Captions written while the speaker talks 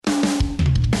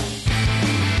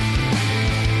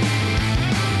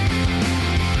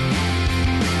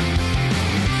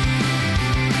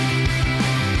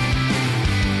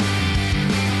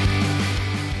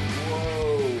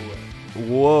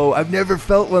I've never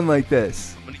felt one like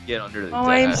this. I'm gonna get under the Oh,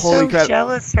 I'm desk. Holy so crap.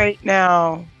 jealous right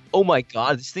now. Oh my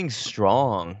god, this thing's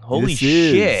strong. Holy This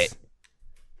shit. is-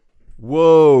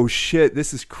 Whoa, shit!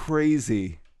 This is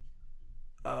crazy.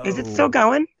 Is it still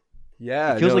going?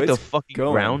 Yeah, It feels no, like the it's fucking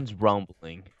going. ground's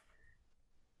rumbling.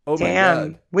 Oh my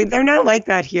Damn. god! They're not like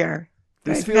that here.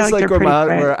 This I feel feels like they're pretty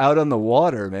quiet. we're out on the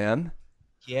water, man.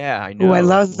 Yeah, I know. Ooh, I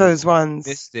love those ones.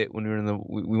 Missed it when we were in the.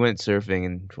 We went surfing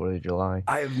in 4th of July.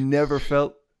 I have never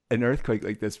felt an earthquake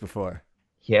like this before.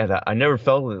 Yeah, I never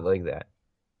felt it like that.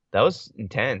 That was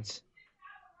intense.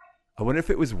 I wonder if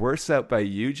it was worse out by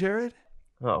you, Jared.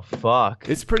 Oh fuck.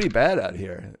 It's pretty bad out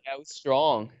here. Yeah, it was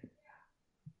strong.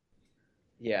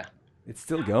 Yeah. It's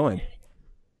still going.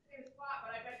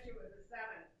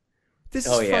 This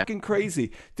Oh, is yeah. fucking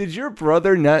crazy. Did your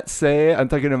brother not say? I'm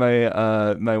talking to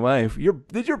my wife.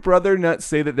 Did your brother not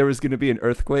say that there was going to be an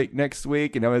earthquake next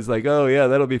week? And I was like, oh yeah,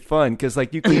 that'll be fun because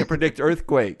like you can't predict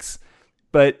earthquakes.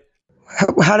 But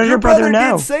How did your brother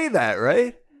know? did say that,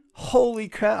 right? Holy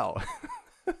cow!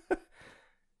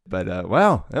 But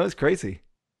wow, that was crazy.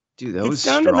 Dude, that It was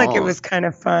sounded like it strong. was kind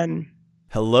of fun.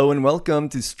 Hello and welcome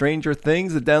to Stranger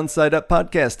Things, a Downside Up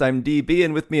podcast. I'm DB,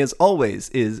 and with me as always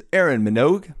is Aaron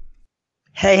Minogue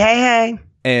Hey.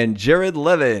 and Jared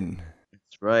Levin.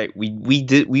 That's right. We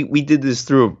did this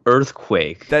through an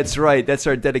earthquake. That's right. That's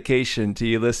our dedication to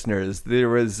you listeners. There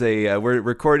was we're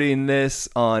recording this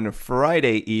on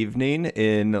Friday evening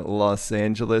in Los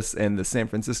Angeles and the San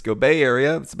Francisco Bay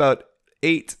Area. It's about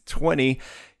 8:20.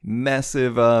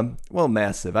 Massive,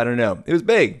 massive. I don't know. It was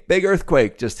big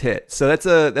earthquake just hit. So that's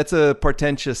a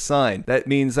portentous sign. That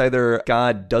means either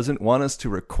God doesn't want us to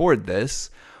record this,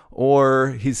 or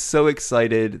he's so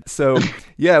excited. So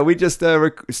yeah, we just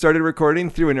started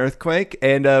recording through an earthquake,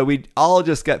 and we all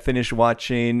just got finished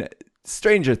watching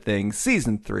Stranger Things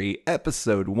season 3,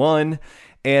 episode 1,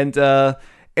 and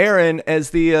Aaron, as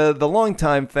the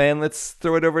longtime fan, let's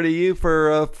throw it over to you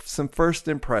for some first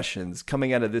impressions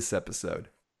coming out of this episode.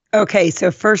 Okay,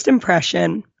 so first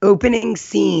impression, opening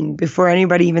scene before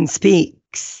anybody even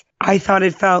speaks. I thought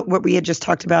it felt what we had just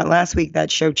talked about last week,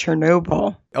 that show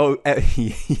Chernobyl. Oh,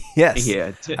 yes.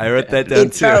 Yeah. I wrote that down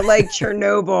It too. felt like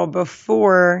Chernobyl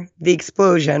before the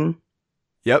explosion.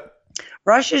 Yep.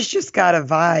 Russia's just got a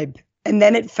vibe. And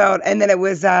then it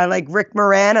was like Rick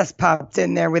Moranis popped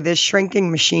in there with his shrinking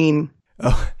machine.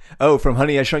 Oh, from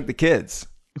Honey, I Shrunk the Kids.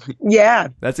 Yeah.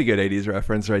 That's a good 80s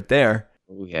reference right there.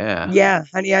 Oh yeah. Yeah.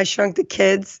 Honey, I Shrunk the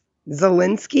Kids.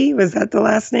 Zelensky, was that the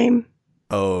last name?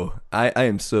 Oh, I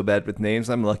am so bad with names.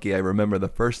 I'm lucky I remember the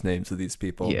first names of these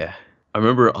people. Yeah. I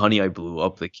remember Honey, I Blew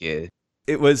Up the Kid.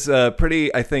 It was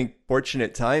pretty, I think,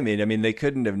 fortunate timing. I mean, they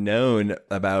couldn't have known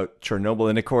about Chernobyl.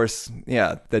 And of course,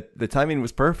 yeah, the timing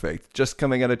was perfect. Just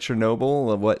coming out of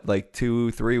Chernobyl, like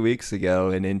 2-3 weeks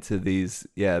ago, and into these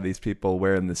people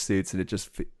wearing the suits. And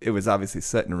it was obviously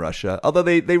set in Russia. Although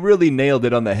they really nailed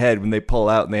it on the head when they pull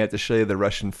out and they had to show you the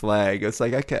Russian flag. It's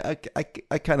like,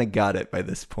 I kind of got it by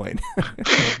this point.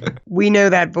 We know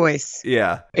that voice.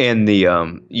 Yeah. And the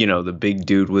the big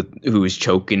dude who was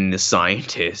choking the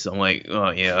scientist. I'm like, oh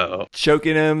yeah.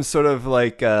 Choking him sort of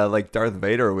like Darth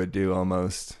Vader would do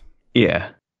almost. Yeah.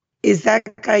 Is that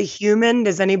guy human?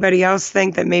 Does anybody else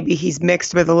think that maybe he's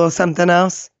mixed with a little something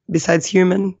else besides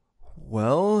human?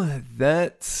 Well,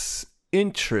 that's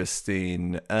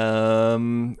interesting. I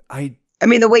mean,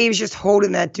 the way he was just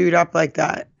holding that dude up like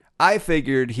that. I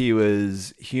figured he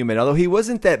was human, although he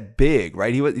wasn't that big,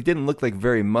 right? He didn't look like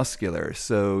very muscular,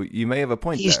 so you may have a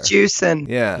point He's there. juicing.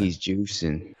 Yeah. He's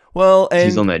juicing. Well, and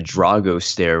He's on that Drago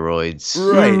steroids.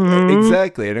 right, Mhm.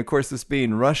 exactly. And of course, this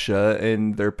being Russia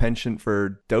and their penchant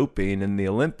for doping in the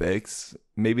Olympics,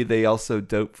 maybe they also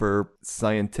dope for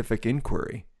scientific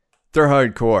inquiry. They're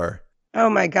hardcore. Oh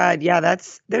my God. Yeah,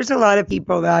 there's a lot of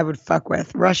people that I would fuck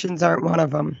with. Russians aren't one of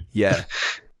them. Yeah.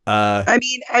 I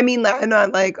mean, I'm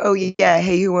not like, oh yeah,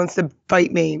 hey, who wants to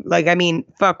fight me? Like, I mean,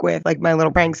 fuck with like my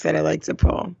little pranks that I like to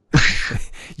pull.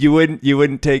 You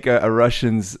wouldn't take a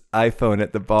Russian's iPhone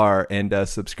at the bar and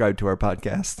subscribe to our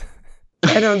podcast.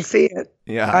 I don't see it.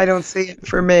 Yeah. I don't see it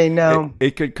for me. No.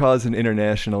 It could cause an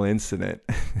international incident.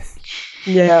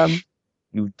 Yeah.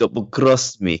 You double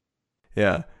crossed me.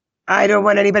 Yeah. I don't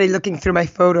want anybody looking through my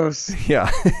photos.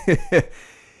 Yeah.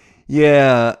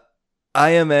 Yeah.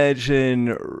 I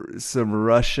imagine some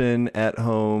Russian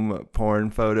at-home porn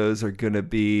photos there's going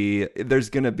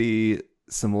to be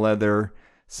some leather,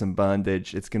 some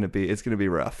bondage. It's going to be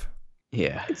rough.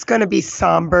 Yeah. It's going to be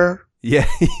somber. Yeah.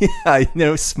 I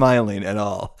know, smiling at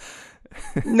all.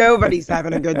 Nobody's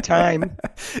having a good time.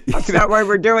 That's not why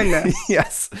we're doing this.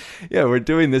 Yes. Yeah, we're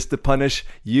doing this to punish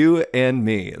you and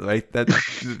me. Right? That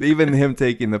even him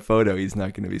taking the photo, he's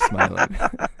not going to be smiling.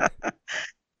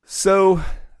 So,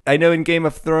 I know in Game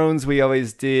of Thrones we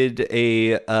always did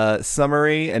a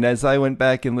summary, and as I went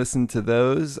back and listened to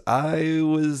those, I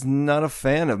was not a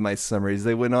fan of my summaries.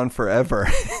 They went on forever.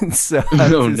 And so I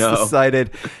decided,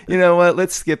 you know what,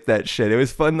 let's skip that shit. It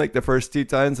was fun like the first 2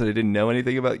 times that I didn't know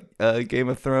anything about Game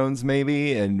of Thrones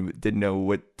maybe, and didn't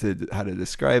know how to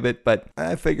describe it, but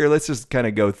I figure let's just kind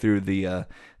of go through the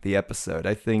episode.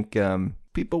 I think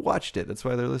people watched it. That's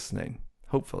why they're listening,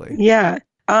 hopefully. Yeah.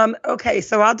 Okay,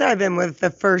 so I'll dive in with the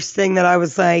first thing that I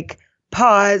was like,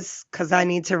 pause, because I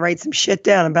need to write some shit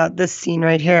down about this scene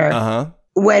right here. Uh-huh.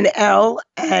 When Elle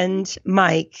and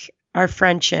Mike are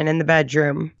Frenching in the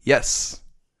bedroom. Yes.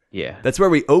 Yeah. That's where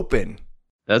we open.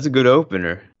 That's a good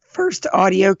opener. First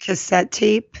audio cassette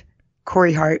tape,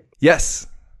 Corey Hart. Yes.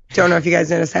 Don't know if you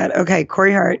guys noticed that. Okay,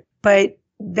 Corey Hart. But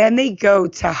then they go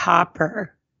to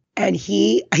Hopper, and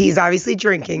he's obviously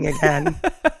drinking again.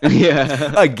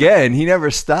 Yeah. Again, he never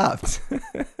stopped.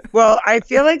 Well, I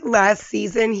feel like last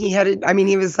season he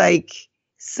was like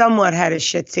somewhat had his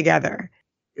shit together.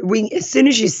 As soon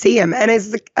as you see him, and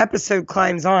as the episode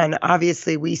climbs on,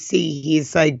 obviously we see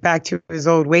he's like back to his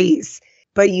old ways.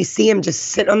 But you see him just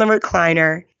sit on the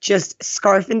recliner, just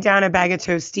scarfing down a bag of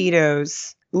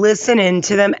Tostitos, listening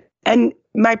to them. And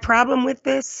my problem with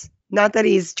this, not that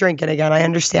he's drinking again, I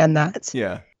understand that.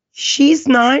 Yeah. She's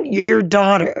not your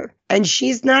daughter, and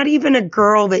she's not even a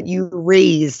girl that you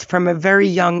raised from a very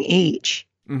young age.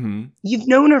 Mm-hmm. You've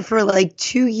known her for like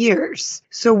 2 years.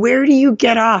 So where do you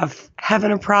get off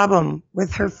having a problem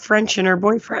with her French and her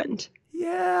boyfriend?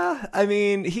 Yeah, I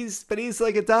mean, he's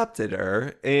like adopted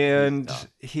her, and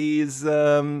he's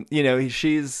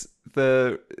she's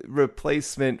the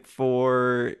replacement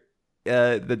for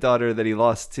the daughter that he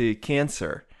lost to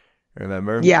cancer.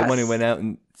 Remember? Yes. The one who went out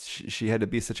and she had to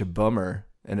be such a bummer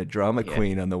and a drama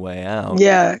queen on the way out.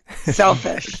 Yeah,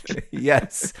 selfish.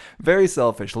 Yes, very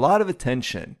selfish. A lot of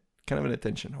attention. Kind of an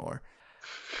attention whore.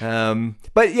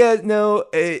 But yeah, no,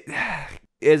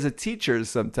 as a teacher,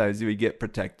 sometimes you would get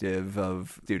protective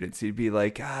of students. You'd be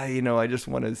like, I just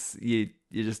want to, you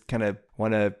just kind of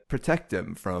want to protect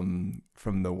them from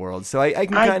the world. So I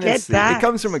can kind of see that. It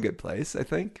comes from a good place, I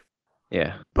think.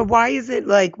 Yeah. But why is it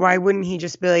like, why wouldn't he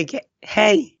just be like,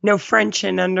 hey, no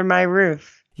Frenching under my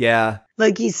roof? Yeah.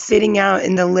 Like he's sitting out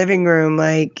in the living room,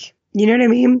 like, you know what I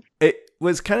mean? It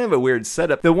was kind of a weird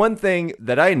setup. The one thing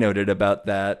that I noted about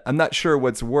that, I'm not sure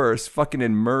what's worse, fucking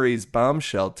in Murray's bomb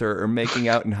shelter or making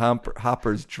out in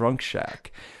Hopper's drunk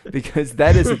shack, because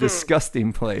that is a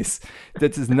disgusting place.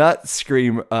 That does not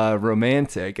scream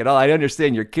romantic at all. I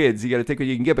understand your kids, you got to take what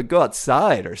you can get, but go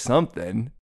outside or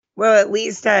something. Well, at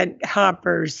least at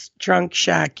Hopper's drunk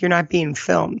shack, you're not being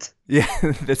filmed. Yeah,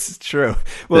 that's true.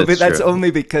 Well, but that's only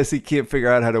because he can't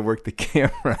figure out how to work the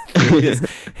camera.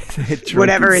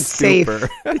 Whatever, it's safe.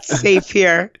 It's safe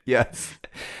here. Yes.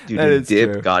 Dude, the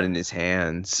dip true. Got in his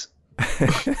hands.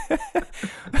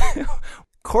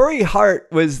 Corey Hart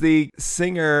was the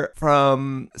singer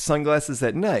from Sunglasses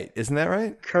at Night. Isn't that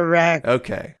right? Correct.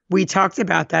 Okay. We talked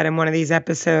about that in one of these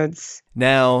episodes.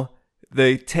 Now,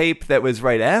 the tape that was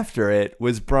right after it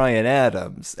was Bryan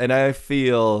Adams, and I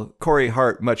feel Corey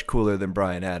Hart much cooler than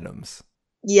Bryan Adams.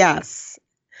 Yes.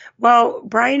 Well,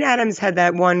 Bryan Adams had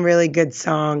that one really good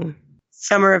song,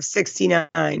 Summer of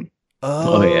 '69.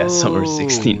 Oh yeah, Summer of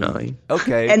 '69.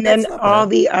 Okay. And then all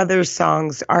the other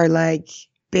songs are like,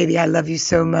 baby, I love you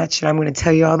so much, and I'm going to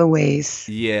tell you all the ways.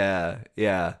 Yeah,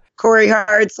 yeah. Corey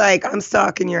Hart's like, I'm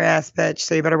stalking your ass, bitch,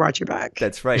 so you better watch your back.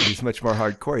 That's right. He's much more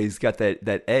hardcore. He's got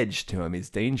that edge to him. He's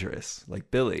dangerous,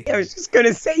 like Billy. I was just going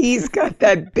to say he's got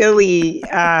that Billy,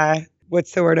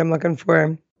 what's the word I'm looking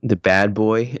for? The bad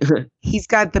boy. He's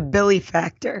got the Billy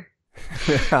factor.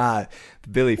 The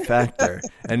Billy factor.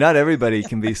 And not everybody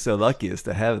can be so lucky as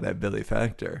to have that Billy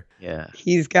factor. Yeah.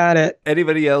 He's got it.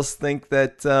 Anybody else think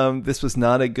that this was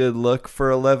not a good look for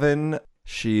Eleven?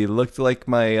 She looked like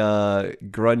my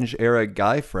grunge era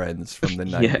guy friends from the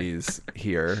 90s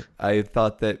here. I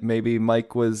thought that maybe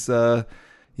Mike was,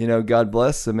 God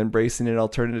bless him, embracing an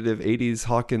alternative 80s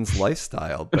Hawkins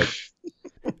lifestyle. But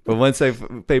once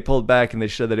they pulled back and they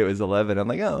showed that it was 11, I'm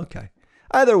like, oh, okay.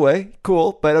 Either way,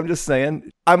 cool. But I'm just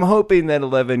saying, I'm hoping that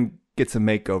 11 gets a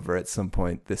makeover at some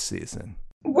point this season.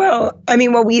 Well, I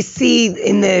mean, what we see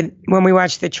when we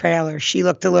watch the trailer, she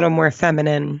looked a little more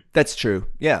feminine. That's true.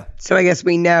 Yeah. So I guess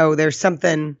we know there's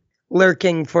something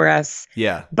lurking for us.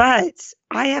 Yeah. But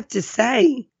I have to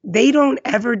say, they don't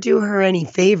ever do her any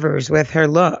favors with her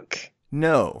look.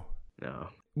 No.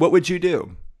 What would you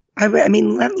do? I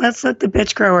mean, let's let the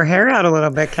bitch grow her hair out a little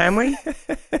bit, can we?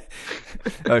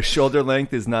 Shoulder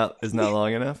length is not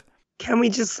long enough. Can we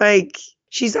just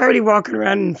she's already walking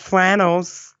around in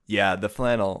flannels. Yeah, the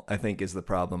flannel I think is the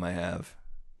problem I have.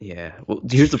 Yeah. Well,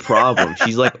 here's the problem.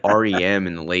 She's like REM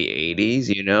in the late 80s,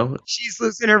 you know? She's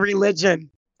losing her religion.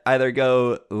 Either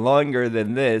go longer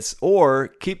than this or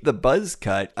keep the buzz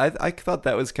cut. I thought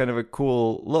that was kind of a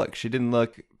cool look. She didn't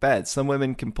look bad. Some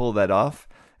women can pull that off,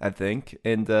 I think,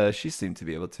 and she seemed to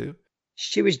be able to.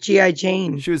 She was G.I.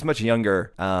 Jane. She was much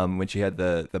younger when she had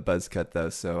the buzz cut, though,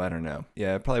 so I don't know.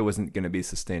 Yeah, it probably wasn't going to be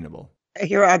sustainable.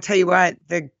 Here, I'll tell you what.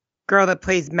 The girl that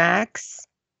plays Max,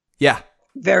 Yeah.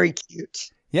 very cute.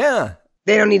 Yeah.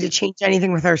 They don't need to change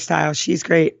anything with her style. She's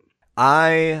great.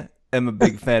 I am a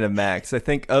big fan of Max. I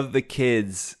think of the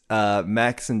kids,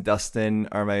 Max and Dustin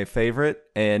are my favorite.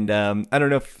 And I don't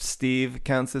know if Steve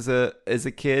counts as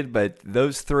a kid, but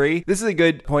those three. This is a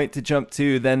good point to jump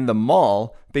to then the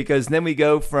mall, because then we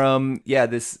go from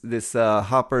this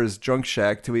Hopper's Drunk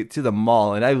Shack to the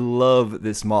mall, and I love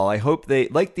this mall. I hope they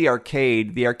like the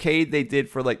arcade. The arcade they did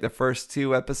for like the first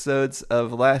 2 episodes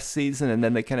of last season, and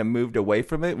then they kind of moved away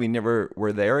from it. We never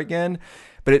were there again.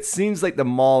 But it seems like the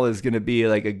mall is going to be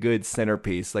like a good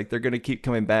centerpiece. Like they're going to keep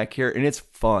coming back here, and it's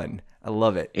fun. I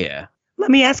love it. Yeah. Let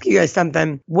me ask you guys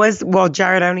something. Jared,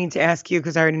 I don't need to ask you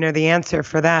because I already know the answer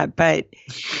for that. But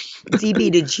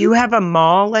DB, did you have a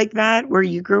mall like that where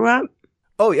you grew up?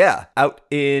 Oh, yeah. Out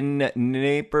in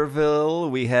Naperville,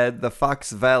 we had the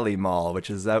Fox Valley Mall, which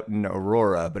is out in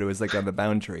Aurora, but it was like on the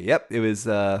boundary. Yep, it was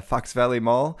Fox Valley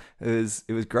Mall. It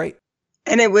was great.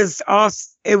 And it was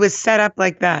set up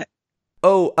like that.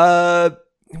 Oh,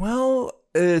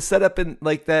 set up in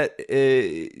like that.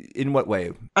 In what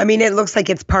way? I mean, it looks like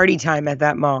it's party time at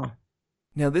that mall.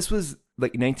 Now, this was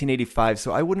like 1985,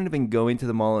 so I wouldn't have been going to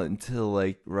the mall until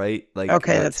okay,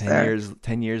 that's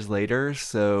 10 years later.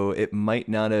 So it might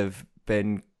not have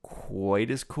been quite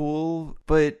as cool,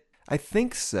 but I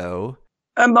think so.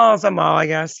 A mall's a mall, I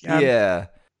guess. Yeah.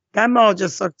 That mall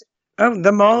just looked. Oh,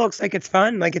 the mall looks like it's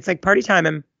fun. Like it's like party time.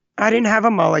 And I didn't have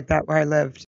a mall like that where I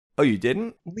lived. Oh, you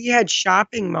didn't? We had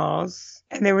shopping malls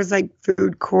and there was like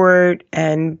food court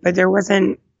but there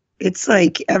wasn't, it's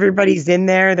like everybody's in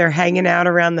there. They're hanging out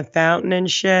around the fountain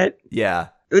and shit. Yeah.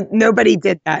 Nobody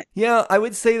did that. Yeah, I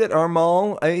would say that our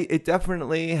mall, it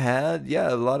definitely had,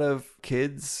 a lot of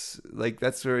kids. Like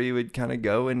that's where you would kind of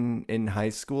go in high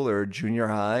school or junior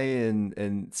high,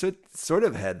 and so it sort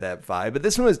of had that vibe. But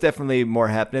this one was definitely more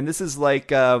happening. This is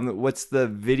like, what's the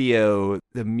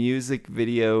music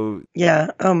video?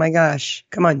 Yeah. Oh my gosh.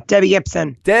 Come on, Debbie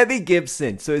Gibson. Debbie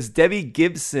Gibson. So it's Debbie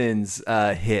Gibson's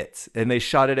hit, and they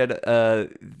shot it at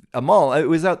a mall. It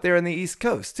was out there on the East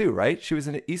Coast too, right? She was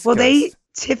in the East Coast.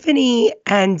 Tiffany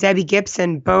and Debbie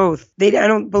Gibson both, I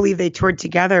don't believe they toured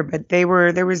together, but there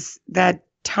was that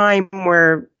time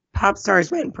where pop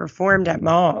stars went and performed at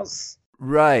malls.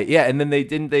 Right. Yeah. And then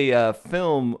they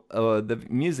film the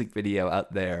music video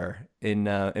out there in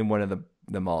one of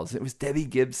the malls. It was Debbie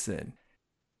Gibson.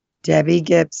 Debbie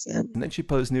Gibson. And then she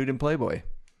posed nude in Playboy.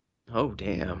 Oh,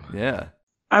 damn. Yeah.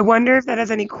 I wonder if that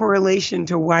has any correlation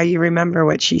to why you remember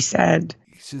what she said.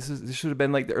 This should have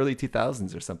been like the early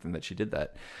 2000s or something that she did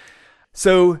that.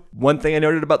 So one thing I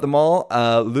noted about the mall,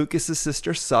 Lucas's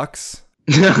sister sucks.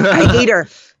 I hate her.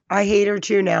 I hate her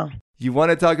too now. You want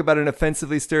to talk about an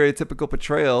offensively stereotypical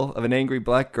portrayal of an angry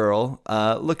black girl?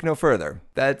 Look no further.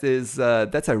 That's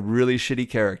a really shitty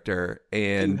character,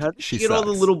 and how did she get sucks. all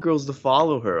the little girls to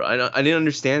follow her? I didn't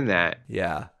understand that.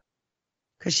 Yeah.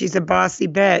 Because she's a bossy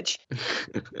bitch.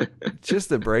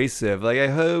 Just abrasive. Like, I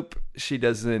hope she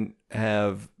doesn't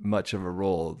have much of a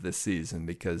role this season,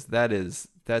 because that's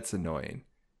annoying.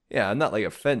 Yeah, I'm not like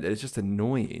offended. It's just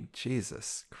annoying.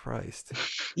 Jesus Christ.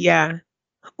 Yeah.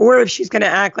 Or if she's going to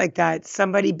act like that,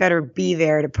 somebody better be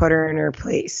there to put her in her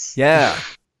place. Yeah.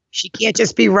 She can't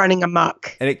just be running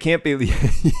amok. And it can't be.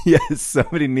 Yes,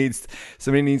 somebody needs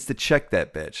to check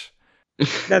that bitch.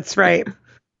 That's right.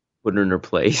 Put her in her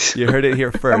place. You heard it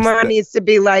here first. Someone needs to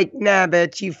be like, nah,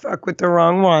 bitch, you fuck with the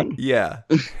wrong one. Yeah.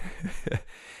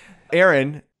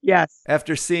 Aaron. Yes.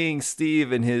 After seeing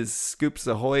Steve in his Scoops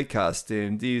Ahoy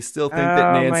costume, do you still think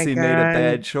that Nancy made a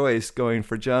bad choice going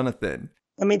for Jonathan?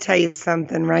 Let me tell you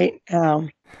something right now.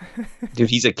 Dude,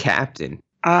 he's a captain.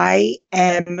 I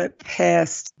am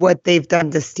pissed what they've done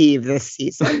to Steve this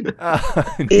season.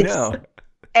 No.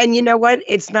 And you know what?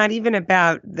 It's not even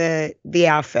about the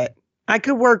outfit. I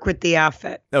could work with the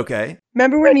outfit. Okay.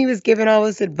 Remember when he was giving all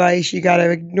this advice? You got to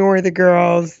ignore the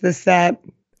girls, this, that.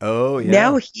 Oh, yeah.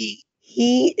 Now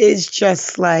he is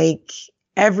just like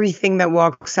everything that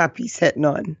walks up, he's hitting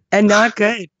on. And not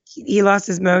good. He lost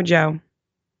his mojo.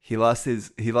 He lost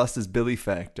his Billy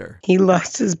factor. He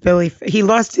lost his He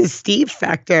lost his Steve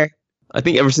factor. I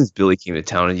think ever since Billy came to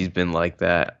town, he's been like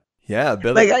that. Yeah,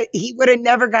 Billy. Like he would have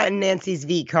never gotten Nancy's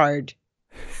V card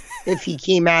if he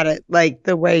came at it like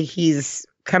the way he's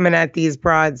coming at these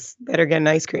broads that are getting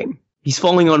ice cream. He's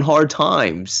falling on hard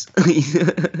times.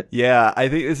 Yeah, I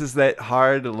think this is that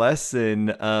hard lesson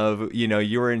of,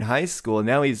 you were in high school.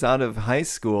 Now he's out of high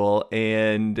school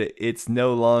and it's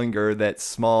no longer that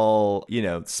small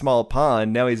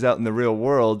pond. Now he's out in the real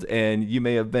world, and you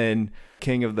may have been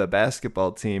king of the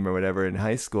basketball team or whatever in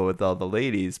high school with all the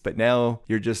ladies, but now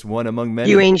you're just one among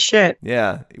many. You ain't shit.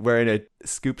 Yeah, wearing a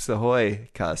Scoops Ahoy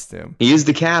costume. He is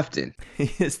the captain.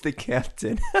 He is the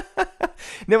captain.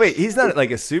 No, wait, he's not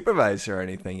like a supervisor or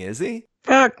anything, is he?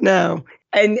 Fuck no.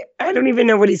 And I don't even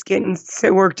know what he's getting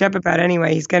so worked up about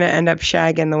anyway. He's going to end up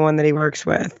shagging the one that he works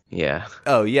with. Yeah.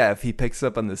 Oh, yeah, if he picks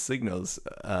up on the signals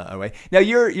away. Now,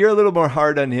 you're a little more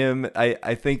hard on him,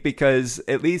 I think, because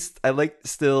at least I like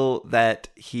still that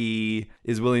he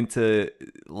is willing to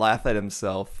laugh at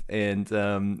himself, and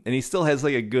he still has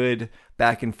like a good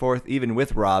back and forth even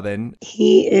with Robin.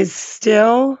 He is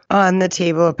still on the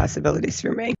table of possibilities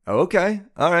for me. Okay.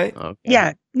 All right. Okay.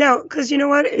 Yeah. No, because you know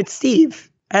what? It's Steve.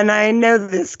 And I know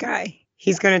this guy.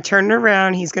 He's going to turn it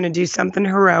around. He's going to do something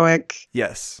heroic.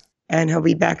 Yes. And he'll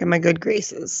be back in my good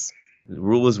graces. The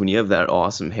rule is when you have that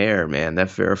awesome hair, man, that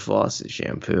Farrah Fawcett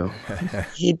shampoo.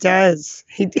 He does.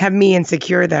 He'd have me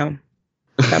insecure, though.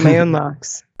 Got my own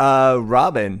locks.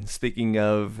 Robin, speaking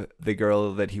of the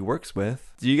girl that he works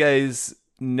with, do you guys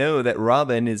know that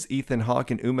Robin is Ethan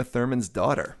Hawke and Uma Thurman's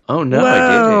daughter? Oh, no,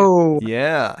 Whoa. I didn't.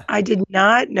 Yeah. I did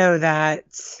not know that.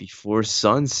 Before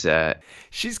sunset.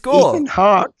 She's cool. Ethan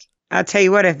Hawke. I'll tell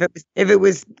you what, if it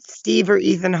was Steve or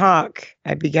Ethan Hawke,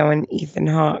 I'd be going Ethan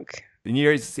Hawke. And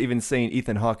you're even saying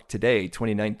Ethan Hawke today,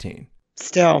 2019.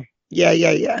 Still.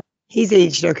 Yeah. He's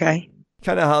aged okay.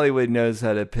 Kind of Hollywood knows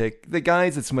how to pick. The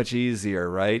guys, it's much easier,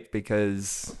 right?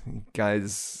 Because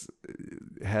guys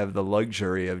have the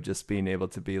luxury of just being able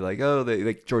to be like, oh,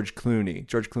 like George Clooney.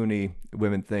 George Clooney,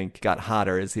 women think, got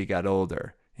hotter as he got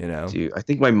older, Dude, I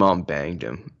think my mom banged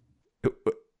him.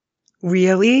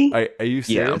 Really? Are you serious?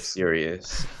 Yeah, I'm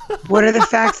serious. What are the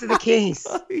facts of the case?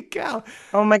 Holy cow.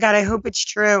 Oh my God, I hope it's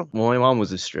true. Well, my mom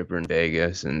was a stripper in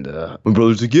Vegas, and my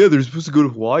brother's like, yeah, they're supposed to go to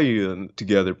Hawaii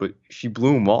together, but she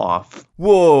blew him off.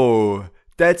 Whoa.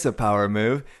 That's a power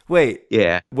move. Wait.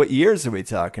 Yeah. What years are we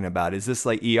talking about? Is this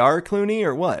like ER Clooney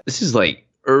or what? This is like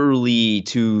mid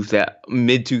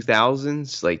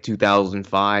 2000s, like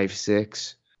 2005,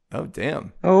 6. Oh,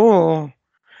 damn. Oh,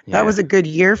 Yeah, that was a good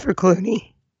year for Clooney.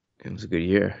 it was a good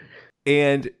year.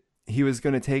 And he was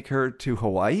going to take her to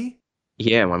Hawaii?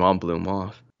 Yeah, my mom blew him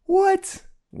off. What?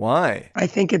 Why? I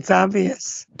think it's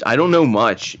obvious. I don't know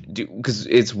much because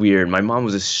it's weird. My mom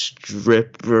was a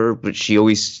stripper, but she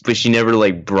never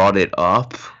like brought it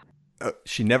up.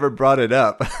 She never brought it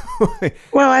up.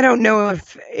 Well, I don't know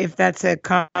if that's a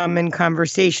common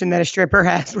conversation that a stripper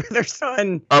has with her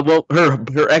son. Well,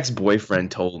 her ex-boyfriend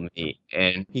told me,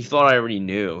 and he thought I already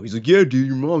knew. He's like, yeah, dude,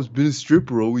 your mom's been a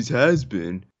stripper, always has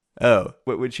been. Oh,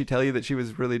 what would she tell you that she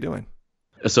was really doing?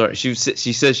 Sorry, she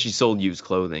says she sold used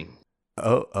clothing.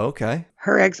 Oh, okay.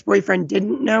 Her ex-boyfriend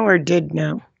didn't know or did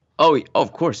know? Oh,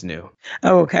 of course knew.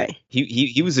 Oh, okay.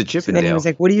 He was a So Chippendale. then he was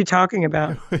like, what are you talking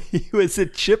about? He was a Oh,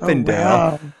 Chippendale.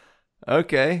 wow.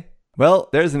 Okay. Well,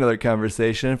 there's another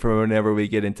conversation for whenever we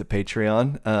get into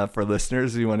Patreon. For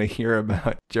listeners who want to hear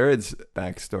about Jared's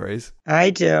backstories.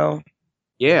 I do.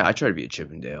 Yeah, I try to be a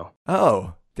Chippendale.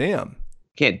 Oh, damn.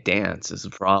 Can't dance is a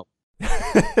problem.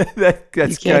 That's You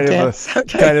kind can't of dance?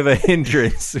 Okay. kind of a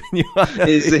hindrance when you want to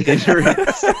It's a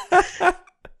hindrance.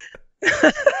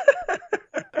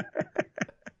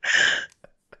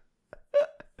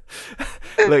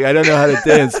 Look, I don't know how to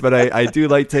dance, but I do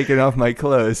like taking off my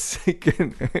clothes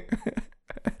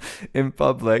in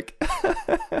public.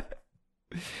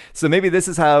 So maybe this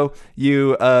is how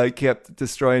you kept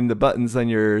destroying the buttons on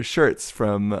your shirts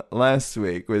from last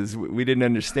week. Was we didn't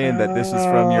understand that this was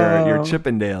from your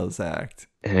Chippendales act.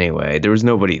 Anyway, there was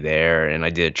nobody there, and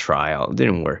I did a tryout. It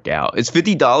didn't work out. It's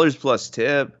 $50 plus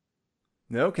tip.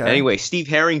 Okay. Anyway, Steve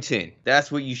Harrington.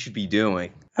 That's what you should be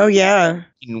doing. Oh, yeah.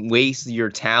 You can waste your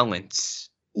talents.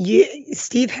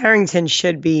 Steve Harrington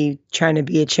should be trying to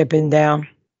be a Chippendale.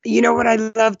 You know what I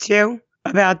love, too,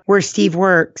 about where Steve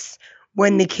works?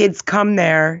 When the kids come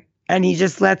there and he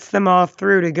just lets them all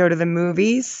through to go to the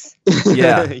movies.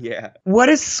 Yeah. Yeah. What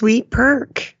a sweet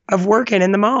perk of working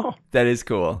in the mall. That is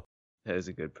cool. That is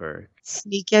a good perk.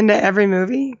 Sneak into every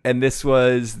movie. And this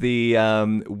was the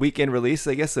weekend release,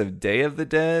 I guess, of Day of the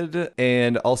Dead.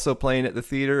 And also playing at the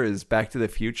theater is Back to the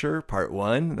Future Part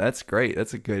 1. That's great.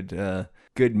 That's a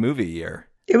good movie year.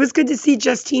 It was good to see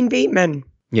Justine Bateman.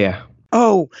 Yeah.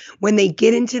 Oh, when they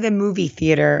get into the movie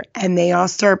theater and they all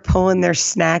start pulling their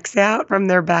snacks out from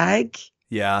their bag.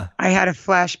 Yeah. I had a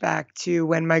flashback to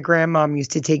when my grandmom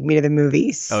used to take me to the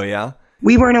movies. Oh, yeah?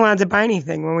 We weren't allowed to buy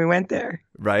anything when we went there.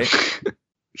 Right.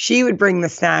 She would bring the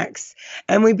snacks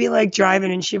and we'd be like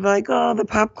driving and she'd be like, oh, the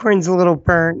popcorn's a little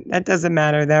burnt. That doesn't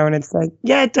matter though. And it's like,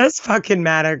 yeah, it does fucking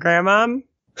matter, Grandma.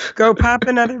 Go pop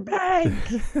another bag.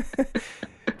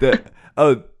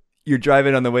 You're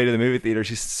driving on the way to the movie theater.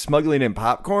 She's smuggling in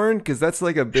popcorn because that's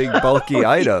like a big bulky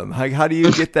item. Like, how do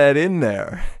you get that in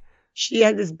there? She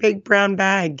had this big brown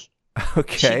bag.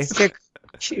 Okay.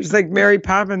 She was like Mary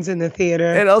Poppins in the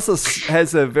theater. It also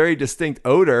has a very distinct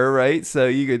odor, right? So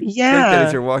you could think that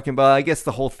as you're walking by. I guess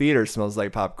the whole theater smells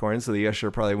like popcorn, so the usher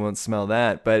probably won't smell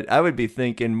that. But I would be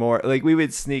thinking more like we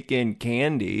would sneak in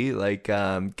candy, like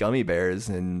gummy bears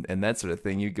and that sort of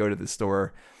thing. You'd go to the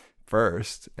store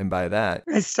first and buy that.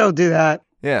 I still do that.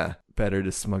 Yeah. Better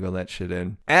to smuggle that shit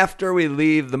in. After we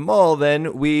leave the mall,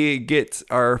 then we get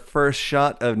our first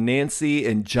shot of Nancy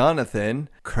and Jonathan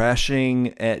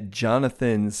crashing at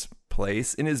Jonathan's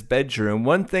place in his bedroom.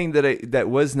 One thing that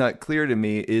was not clear to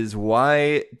me is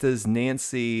why does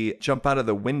Nancy jump out of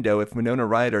the window if Winona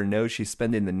Ryder knows she's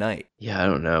spending the night? Yeah, I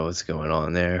don't know what's going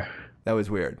on there. That was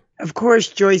weird. Of course,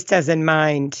 Joyce doesn't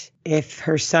mind if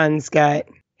her son's got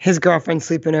his girlfriend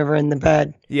sleeping over in the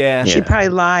bed. Yeah. She'd probably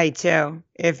lie, too.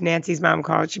 If Nancy's mom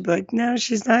called, she'd be like, no,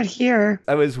 she's not here.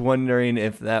 I was wondering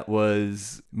if that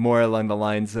was more along the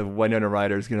lines of Winona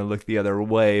Ryder's going to look the other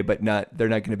way, but they're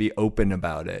not going to be open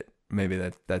about it. Maybe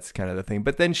that's kind of the thing.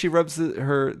 But then she rubs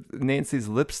Nancy's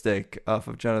lipstick off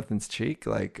of Jonathan's cheek.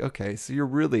 Like, okay, so you're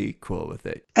really cool with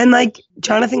it. And like,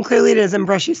 Jonathan clearly doesn't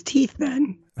brush his teeth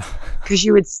then. Because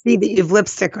you would see that you have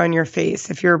lipstick on your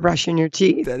face if you're brushing your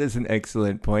teeth. That is an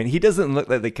excellent point. He doesn't look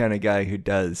like the kind of guy who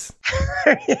does.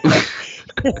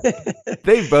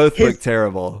 They both look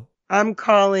terrible. I'm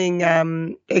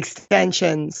calling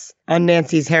extensions on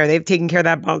Nancy's hair. They've taken care of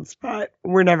that bald spot.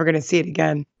 We're never going to see it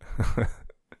again.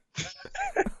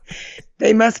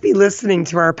 They must be listening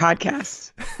to our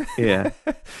podcast. Yeah.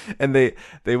 And they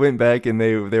went back and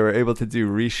they were able to do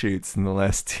reshoots in the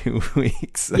last 2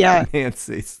 weeks. Yeah.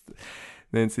 Nancy's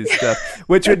stuff,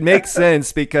 which would make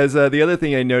sense because the other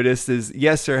thing I noticed is,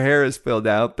 yes, her hair is filled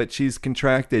out, but she's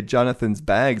contracted Jonathan's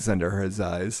bags under her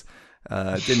eyes.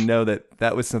 Didn't know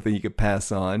that was something you could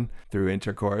pass on through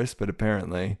intercourse, but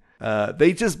apparently.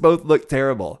 They just both look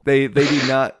terrible. They do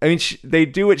not. I mean, they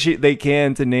do what they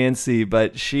can to Nancy,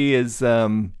 but she is.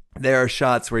 There are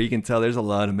shots where you can tell there's a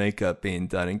lot of makeup being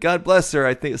done, and God bless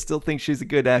her. Still think she's a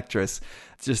good actress.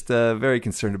 Just very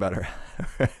concerned about her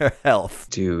health,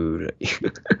 dude.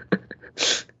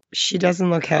 She doesn't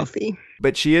look healthy.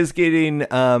 But she is getting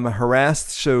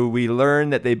harassed. So we learn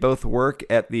that they both work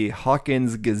at the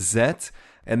Hawkins Gazette,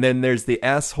 and then there's the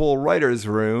asshole writer's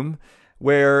room,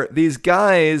 where these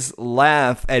guys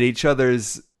laugh at each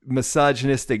other's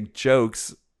misogynistic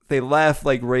jokes. They laugh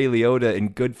like Ray Liotta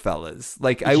in Goodfellas.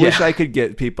 Like, I wish I could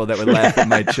get people that would laugh at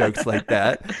my jokes like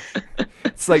that.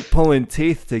 It's like pulling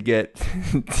teeth to get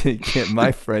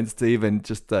my friends to even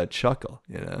just chuckle,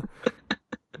 you know?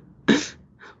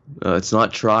 It's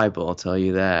not tribal, I'll tell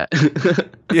you that.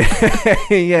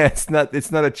 Yeah,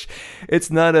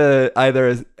 it's not either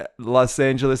a Los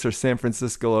Angeles or San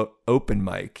Francisco open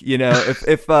mic. You know,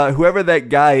 if whoever that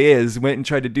guy is went and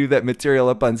tried to do that material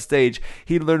up on stage,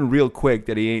 he'd learn real quick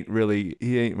that he ain't really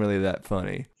that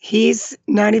funny. He's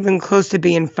not even close to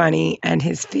being funny, and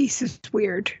his face is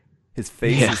weird. His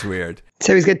face is weird.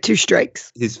 So he's got 2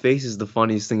 strikes. His face is the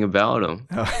funniest thing about him.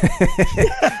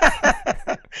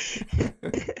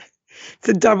 It's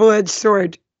a double-edged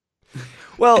sword.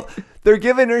 Well, they're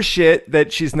giving her shit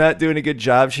that she's not doing a good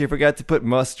job. She forgot to put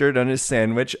mustard on his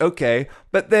sandwich. Okay.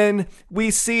 But then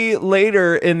we see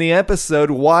later in the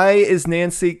episode, why is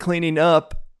Nancy cleaning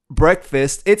up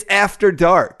breakfast? It's after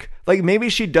dark. Like, maybe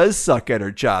she does suck at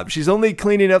her job. She's only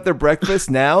cleaning up their breakfast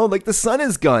now. Like, the sun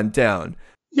has gone down.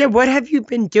 Yeah, what have you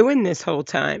been doing this whole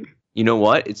time? You know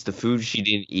what? It's the food she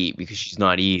didn't eat because she's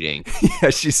not eating.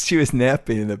 Yeah, she was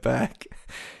napping in the back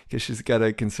because she's got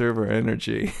to conserve her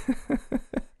energy.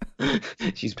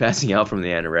 She's passing out from the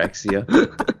anorexia.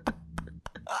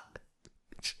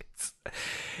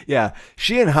 Yeah,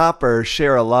 she and Hopper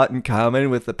share a lot in common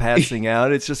with the passing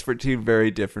out. It's just for 2 very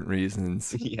different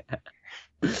reasons. Yeah.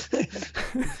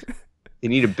 They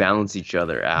need to balance each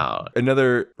other out.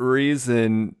 Another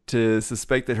reason to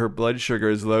suspect that her blood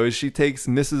sugar is low is she takes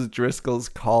Mrs. Driscoll's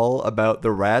call about the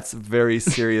rats very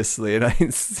seriously. And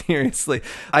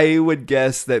I would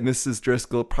guess that Mrs.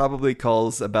 Driscoll probably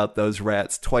calls about those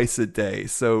rats twice a day.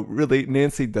 So really,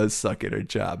 Nancy does suck at her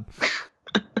job.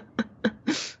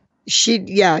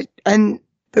 And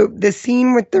the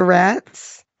scene with the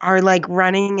rats are like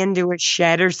running into a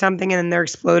shed or something and then they're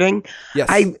exploding. Yes.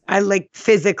 I like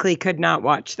physically could not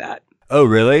watch that. Oh,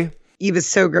 really? It was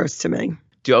so gross to me.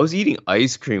 Dude, I was eating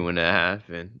ice cream when that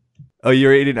happened. Oh,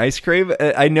 you're eating ice cream?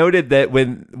 I noted that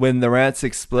when the rats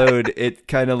explode, it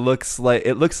kind of looks like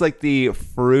the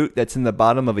fruit that's in the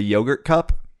bottom of a yogurt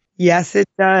cup. Yes, it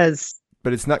does.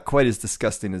 But it's not quite as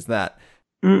disgusting as that.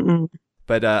 Mm-mm.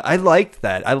 But I liked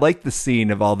that. I liked the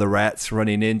scene of all the rats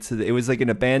running into it was like an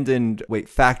abandoned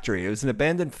factory. It was an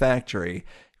abandoned factory.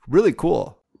 Really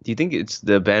cool. Do you think it's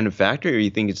the abandoned factory or you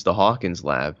think it's the Hawkins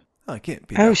lab? Oh, it can't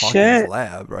be Oh, the shit. Hawkins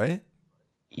lab, right?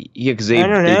 Yeah, because I they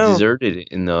don't know. deserted it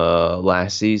in the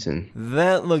last season.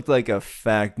 That looked like a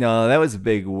No, that was a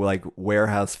big like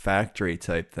warehouse factory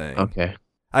type thing. Okay.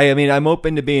 I mean, I'm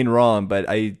open to being wrong, but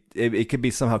it could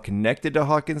be somehow connected to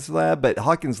Hawkins Lab. But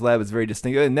Hawkins Lab is very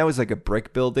distinct, and that was like a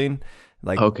brick building,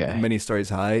 like many stories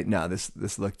high. No, this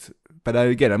looked. But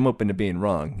again, I'm open to being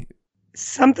wrong.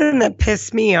 Something that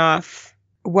pissed me off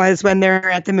was when they're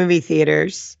at the movie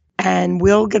theaters and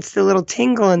Will gets the little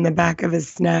tingle in the back of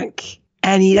his neck,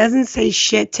 and he doesn't say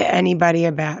shit to anybody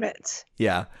about it.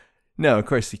 Yeah, no, of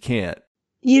course you can't.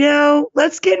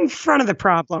 Let's get in front of the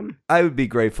problem. I would be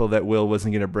grateful that Will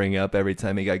wasn't going to bring up every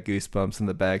time he got goosebumps in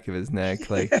the back of his neck.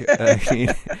 Like,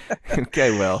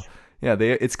 okay, Will. Yeah,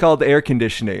 it's called air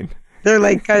conditioning. They're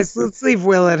like, guys, let's leave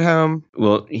Will at home.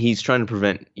 Well, he's trying to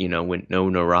prevent,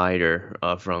 Winona Ryder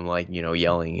from,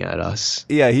 yelling at us.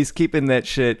 Yeah, he's keeping that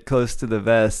shit close to the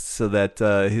vest so that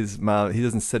his mom, he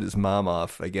doesn't set his mom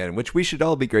off again, which we should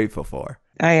all be grateful for.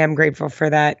 I am grateful for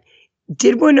that.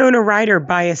 Did Winona Ryder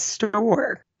buy a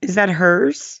store? Is that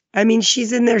hers? I mean,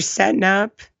 she's in there setting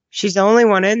up. She's the only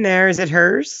one in there. Is it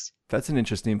hers? That's an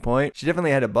interesting point. She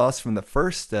definitely had a boss from the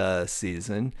first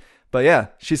season. But yeah,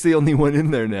 she's the only one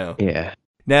in there now. Yeah.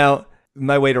 Now,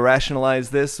 my way to rationalize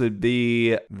this would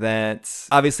be that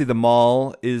obviously the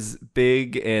mall is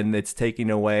big and it's taking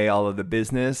away all of the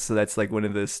business. So that's like one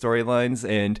of the storylines.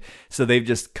 And so they've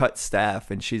just cut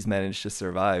staff and she's managed to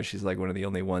survive. She's like one of the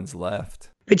only ones left.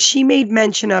 But she made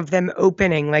mention of them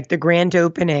opening, like the grand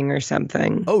opening or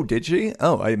something. Oh, did she?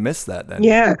 Oh, I missed that then.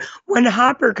 Yeah. When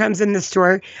Hopper comes in the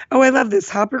store, I love this.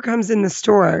 Hopper comes in the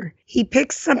store. He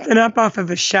picks something up off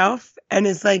of a shelf and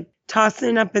is like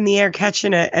tossing it up in the air,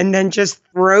 catching it, and then just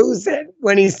throws it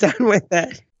when he's done with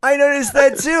it. I noticed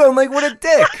that too. I'm like, what a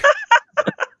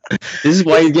dick. This is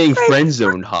why you're getting friend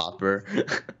zoned, Hopper.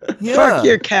 Yeah. Fuck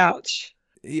your couch.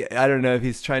 Yeah, I don't know if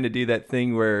he's trying to do that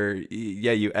thing where,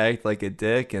 you act like a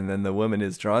dick and then the woman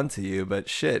is drawn to you. But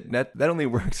shit, that only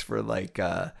works for like,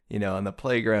 on the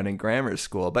playground in grammar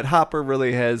school. But Hopper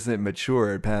really hasn't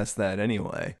matured past that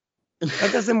anyway.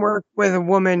 That doesn't work with a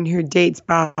woman who dates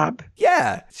Bob.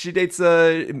 Yeah, she dates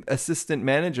assistant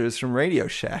managers from Radio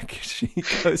Shack. She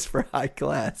goes for high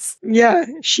class. Yeah,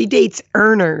 she dates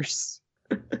earners.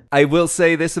 I will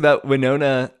say this about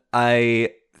Winona.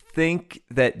 I think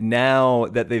that now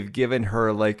that they've given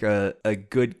her like a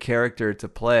good character to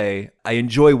play, I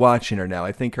enjoy watching her now.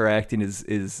 I think her acting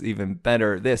is even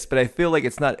better but I feel like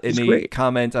it's not any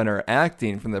comment on her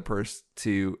acting from the first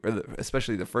two,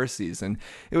 especially the first season.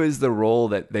 It was the role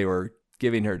that they were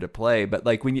giving her to play. But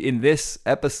like when in this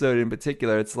episode in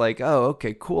particular, it's like, oh,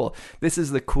 okay, cool. This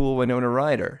is the cool Winona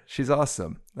Ryder. She's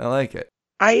awesome. I like it.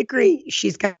 I agree.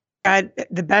 She's got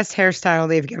the best hairstyle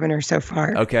they've given her so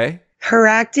far. Okay. Her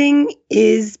acting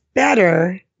is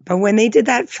better, but when they did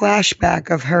that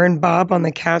flashback of her and Bob on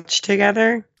the couch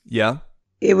together, yeah,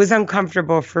 it was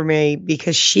uncomfortable for me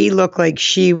because she looked like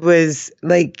she was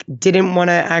like didn't want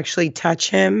to actually touch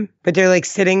him, but they're like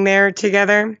sitting there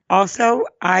together. Also,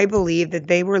 I believe that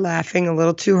they were laughing a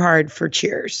little too hard for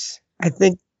Cheers. I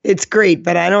think it's great,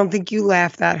 but I don't think you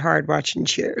laugh that hard watching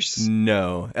Cheers.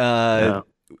 No. No.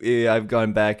 I've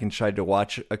gone back and tried to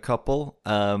watch a couple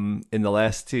in the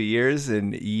last 2 years,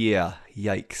 and yeah,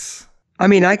 yikes. I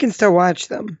mean, I can still watch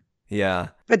them. Yeah.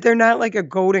 But they're not like a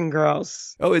Golden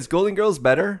Girls. Oh, is Golden Girls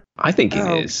better? I think it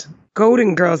is.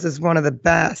 Golden Girls is one of the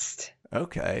best.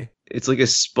 Okay. It's like a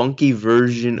spunky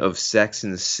version of Sex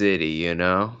in the City, you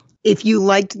know? If you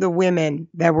liked the women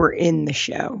that were in the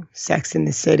show, Sex in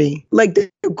the City, like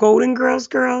the Golden Girls,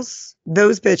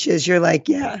 those bitches, you're like,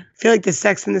 yeah. I feel like the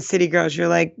Sex in the City girls, you're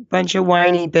like bunch of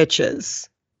whiny bitches.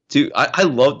 Dude, I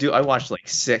watched like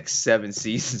 6, 7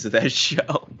 seasons of that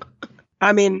show.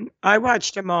 I mean, I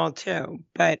watched them all too,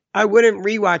 but I wouldn't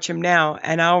rewatch them now,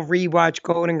 and I'll rewatch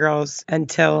Golden Girls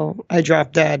until I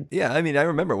drop dead. Yeah, I mean, I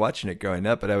remember watching it growing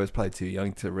up, but I was probably too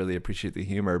young to really appreciate the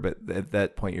humor. But at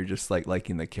that point, you're just like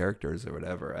liking the characters or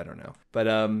whatever. I don't know. But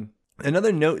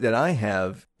another note that I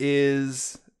have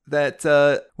is that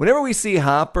whenever we see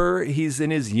Hopper, he's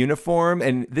in his uniform,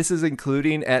 and this is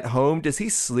including at home. Does he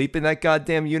sleep in that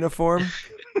goddamn uniform?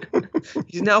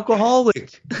 He's an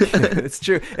alcoholic. It's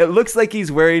true. It looks like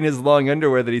he's wearing his long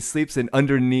underwear that he sleeps in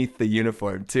underneath the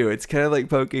uniform too. It's kind of like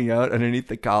poking out underneath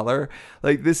the collar.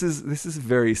 Like this is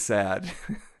very sad.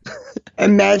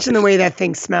 Imagine the way that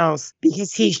thing smells,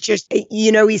 because he's just,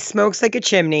 he smokes like a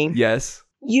chimney. Yes.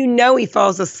 He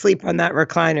falls asleep on that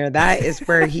recliner. That is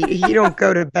where he don't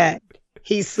go to bed.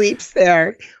 He sleeps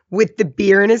there with the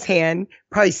beer in his hand,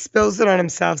 probably spills it on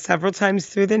himself several times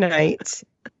through the night.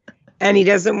 And he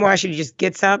doesn't wash it. He just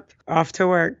gets up, off to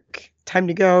work. Time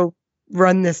to go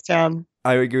run this town.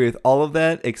 I agree with all of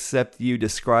that, except you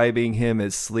describing him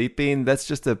as sleeping. That's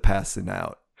just a passing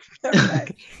out.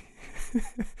 Okay.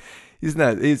 He's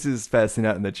just passing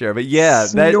out in the chair. But yeah,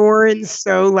 snoring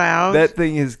so loud. That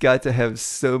thing has got to have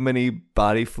so many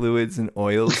body fluids and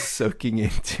oils soaking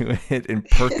into it and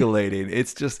percolating.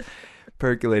 It's just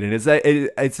percolating.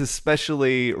 It's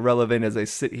especially relevant as I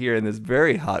sit here in this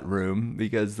very hot room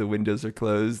because the windows are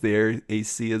closed, the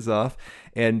AC is off,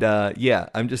 and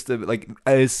I'm just like,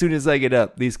 as soon as I get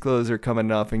up, these clothes are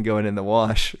coming off and going in the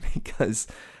wash because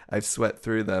I've sweat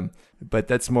through them. But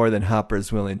that's more than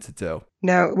Hopper's willing to do.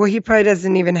 No, well, he probably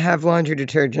doesn't even have laundry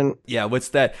detergent. Yeah, what's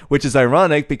that? Which is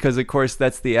ironic because, of course,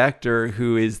 that's the actor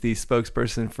who is the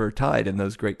spokesperson for Tide in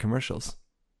those great commercials.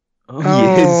 Oh,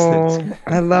 yes.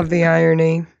 I love the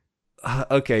irony.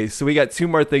 Okay, so we got two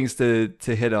more things to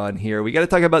hit on here. We got to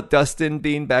talk about Dustin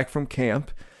being back from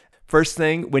camp. First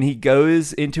thing, when he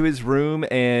goes into his room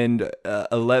and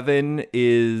 11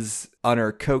 is on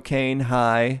her cocaine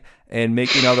high and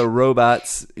making all the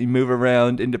robots move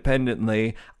around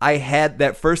independently. I had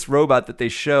that first robot that they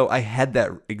show. I had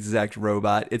that exact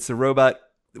robot. It's a robot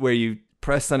where you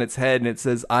press on its head and it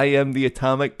says, "I am the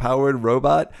atomic powered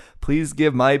robot. Please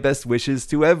give my best wishes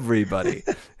to everybody."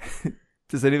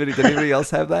 Did anybody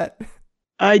else have that?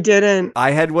 I didn't.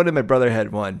 I had one and my brother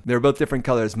had one. They were both different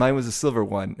colors. Mine was a silver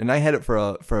one, and I had it for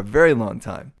a very long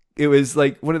time. It was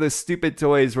like one of those stupid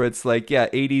toys where it's like,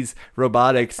 80s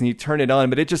robotics, and you turn it on,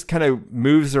 but it just kind of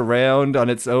moves around on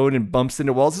its own and bumps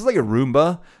into walls. It's like a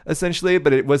Roomba, essentially,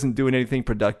 but it wasn't doing anything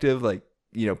productive, like,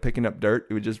 picking up dirt.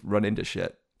 It would just run into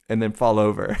shit and then fall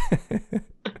over.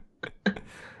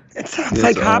 It sounds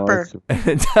like Hopper.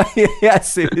 And,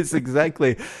 yes, it was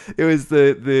exactly. It was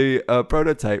the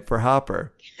prototype for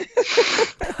Hopper.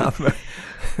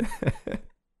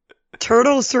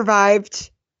 Turtle survived.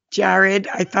 Jared,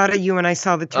 I thought of you when I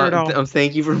saw the turtle.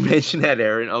 Thank you for mentioning that,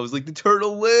 Aaron. I was like, the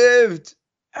turtle lived.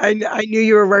 I knew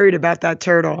you were worried about that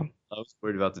turtle. I was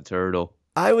worried about the turtle.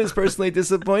 I was personally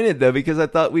disappointed, though, because I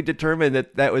thought we determined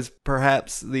that was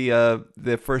perhaps the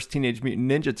first Teenage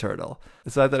Mutant Ninja Turtle.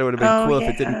 So I thought it would have been cool if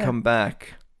it didn't come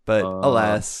back. But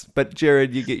alas. But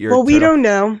Jared, you get your Well, turtle. We don't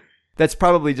know. That's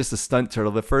probably just a stunt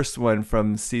turtle. The first one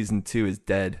from season 2 is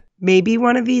dead. Maybe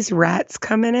one of these rats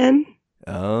coming in.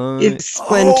 Oh, it's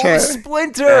Splinter. Oh,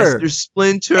 Splinter! Master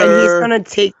Splinter! And he's going to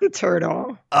take the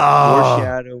turtle. Oh,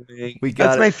 foreshadowing.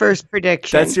 That's my first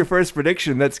prediction. That's your first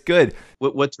prediction. That's good.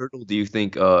 What turtle do you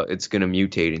think it's going to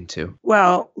mutate into?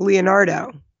 Well,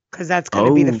 Leonardo, because that's going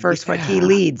to be the first one. He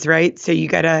leads, right? So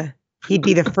he'd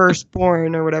be the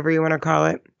firstborn or whatever you want to call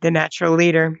it, the natural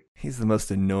leader. He's the most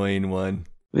annoying one.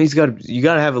 You got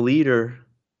to have a leader.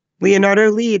 Leonardo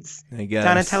leads. I guess.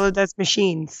 Donatello does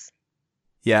machines.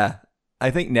 Yeah. I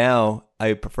think now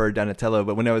I prefer Donatello,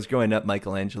 but when I was growing up,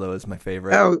 Michelangelo was my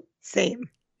favorite. Oh, same.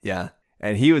 Yeah.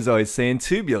 And he was always saying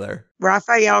tubular.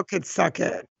 Raphael could suck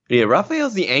it. Yeah,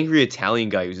 Raphael's the angry Italian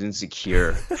guy who's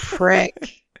insecure.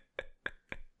 Prick.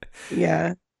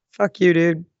 Yeah. Fuck you,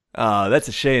 dude. Oh, that's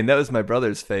a shame. That was my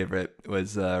brother's favorite,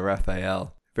 was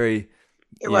Raphael.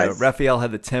 Raphael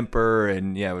had the temper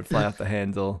and, would fly off the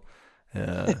handle.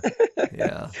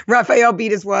 Yeah. Raphael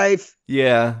beat his wife.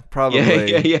 Yeah,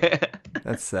 probably. Yeah.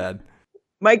 That's sad.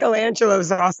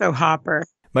 Michelangelo's also Hopper.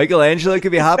 Michelangelo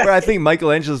could be Hopper. I think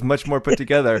Michelangelo's much more put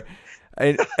together.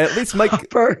 And at least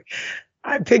Hopper.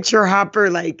 I picture Hopper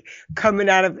like coming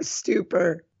out of a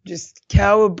stupor, just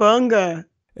cowabunga,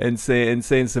 and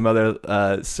saying some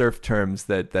other surf terms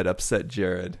that upset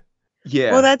Jared.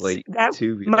 Yeah. Well, that's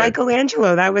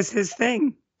Michelangelo. That was his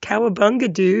thing.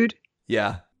 Cowabunga, dude.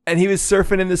 Yeah. And he was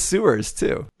surfing in the sewers,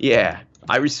 too. Yeah.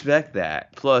 I respect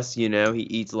that. Plus, he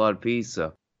eats a lot of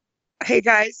pizza. Hey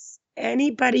guys,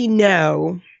 anybody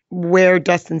know where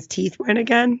Dustin's teeth went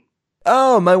again?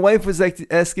 Oh, my wife was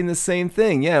asking the same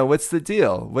thing. Yeah, what's the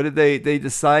deal? What did they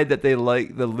decide that they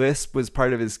like the lisp was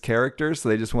part of his character, so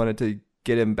they just wanted to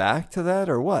get him back to that,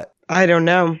 or what? I don't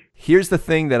know. Here's the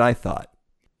thing that I thought.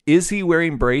 Is he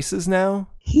wearing braces now?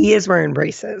 He is wearing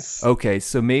braces. Okay,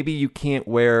 so maybe you can't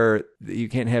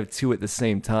have two at the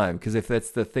same time, because if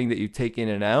that's the thing that you take in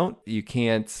and out, you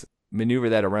can't maneuver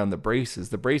that around the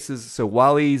braces. So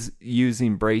while he's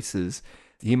using braces,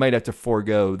 he might have to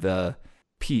forego the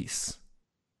piece.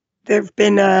 There have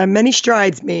been many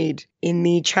strides made in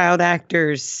the child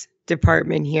actors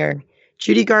department here.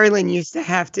 Judy Garland used to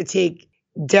have to take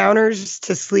downers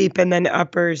to sleep and then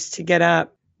uppers to get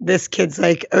up. This kid's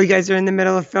like, oh, you guys are in the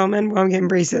middle of filming? Well, I'm getting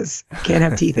braces. Can't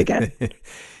have teeth again.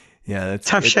 Yeah, that's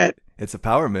tough shit. It's a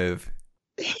power move.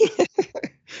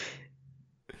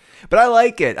 But I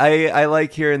like it. I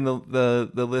like hearing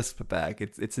the lisp back.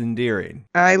 It's endearing.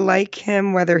 I like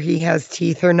him whether he has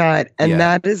teeth or not. And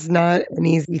that is not an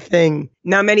easy thing.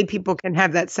 Not many people can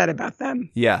have that said about them.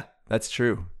 Yeah, that's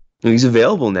true. He's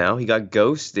available now. He got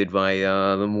ghosted by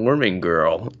the Mormon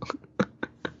girl.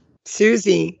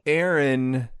 Susie.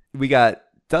 Aaron, we got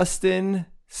Dustin,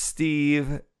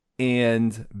 Steve,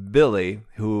 and Billy,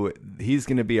 who he's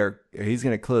going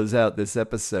to close out this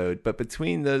episode. But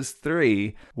between those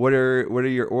three, what are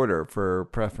your order for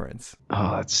preference?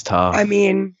 Oh, that's tough. I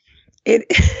mean, it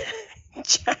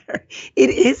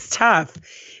is tough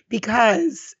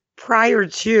because prior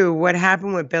to what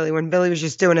happened with Billy, when Billy was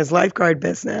just doing his lifeguard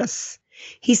business,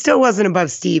 he still wasn't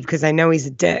above Steve because I know he's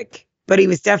a dick, but he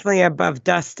was definitely above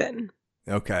Dustin.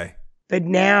 Okay. But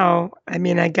now, I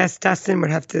mean, I guess Dustin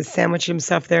would have to sandwich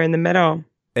himself there in the middle.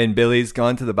 And Billy's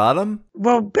gone to the bottom?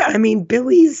 Well, I mean,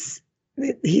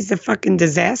 he's a fucking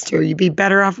disaster. You'd be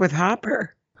better off with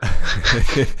Hopper.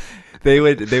 They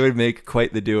would make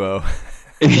quite the duo.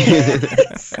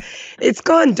 It's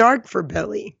gone dark for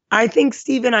Billy. I think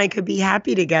Steve and I could be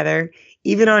happy together,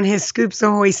 even on his Scoops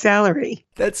Ahoy salary.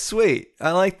 That's sweet.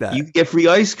 I like that. You get free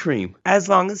ice cream. As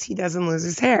long as he doesn't lose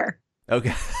his hair.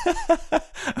 Okay.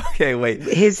 Okay, wait.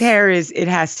 His hair it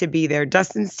has to be there.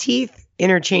 Dustin's teeth,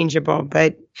 interchangeable,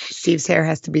 but Steve's hair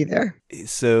has to be there.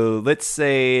 So let's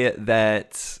say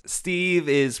that Steve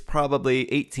is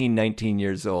probably 18, 19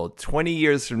 years old. 20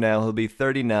 years from now, he'll be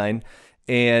 39,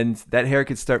 and that hair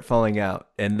could start falling out.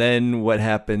 And then what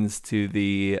happens to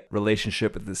the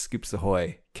relationship with the Scoops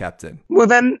Ahoy captain? Well,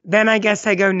 then I guess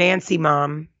I go Nancy's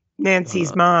mom, and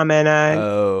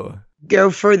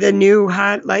go for the new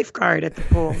hot lifeguard at the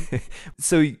pool.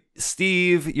 So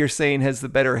Steve, you're saying, has the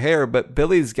better hair, but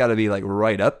Billy's got to be like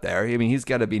right up there. I mean, he's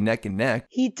got to be neck and neck.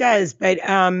 He does, but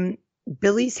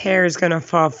Billy's hair is going to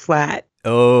fall flat.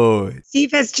 Oh.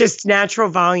 Steve has just natural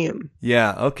volume.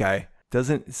 Yeah, okay.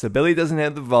 So Billy doesn't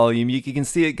have the volume. You can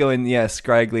see it going,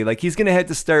 scraggly. Like he's going to have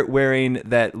to start wearing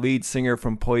that lead singer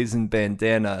from Poison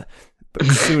bandana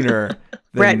sooner.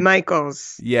 Bret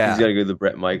Michaels. Yeah. He's got to go the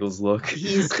Bret Michaels look.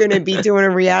 He's going to be doing a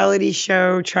reality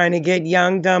show trying to get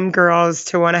young, dumb girls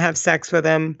to want to have sex with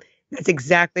him. That's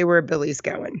exactly where Billy's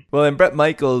going. Well, and Bret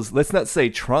Michaels, let's not say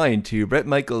trying to, Bret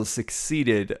Michaels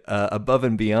succeeded above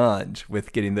and beyond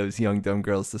with getting those young, dumb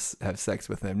girls to have sex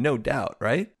with him. No doubt,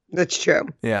 right? That's true.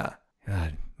 Yeah.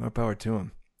 God, more power to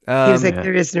him. He was like,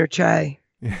 there is no try.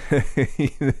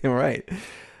 Right.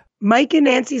 Mike and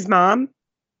Nancy's mom,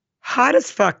 hot as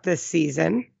fuck this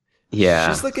season. Yeah.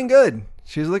 She's looking good.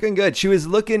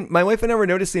 My wife and I were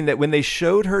noticing that when they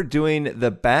showed her doing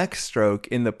the backstroke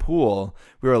in the pool,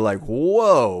 we were like,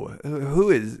 whoa, who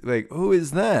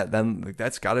is that? Then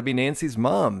that's got to be Nancy's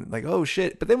mom. Like, oh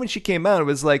shit. But then when she came out, it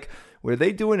was like, were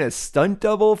they doing a stunt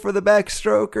double for the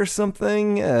backstroke or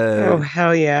something? Oh,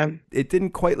 hell yeah. It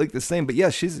didn't quite look the same, but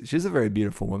yeah, she's a very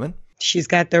beautiful woman. She's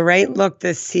got the right look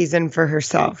this season for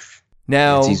herself.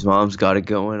 Now, Nancy's mom's got it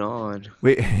going on.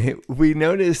 We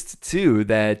noticed too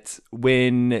that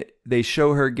when they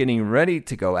show her getting ready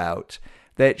to go out,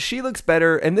 that she looks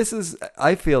better. And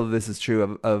I feel this is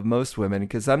true of most women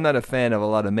because I'm not a fan of a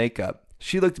lot of makeup.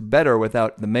 She looked better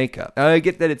without the makeup. I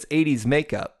get that it's 80s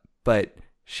makeup, but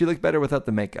she looked better without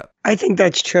the makeup. I think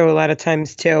that's true a lot of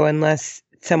times too, unless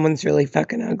someone's really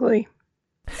fucking ugly.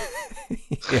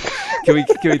 Yeah. Can we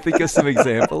think of some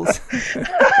examples?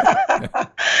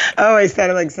 Oh, I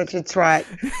sounded like such a twat.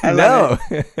 I love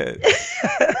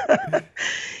it.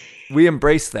 We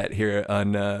embrace that here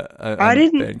on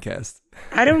Fancast.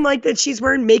 I don't like that she's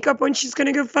wearing makeup when she's going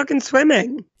to go fucking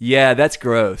swimming. Yeah, that's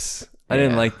gross. I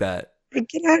didn't like that. Like,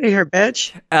 get out of here,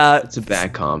 bitch. It's a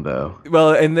bad combo.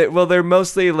 Well, they're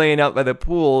mostly laying out by the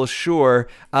pool. Sure,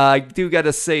 I do got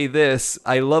to say this: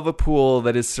 I love a pool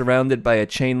that is surrounded by a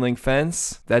chain link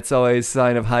fence. That's always a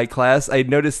sign of high class. I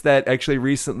noticed that actually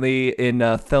recently in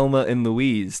Thelma and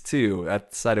Louise too,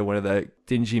 outside of one of the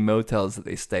dingy motels that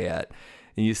they stay at,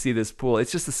 and you see this pool.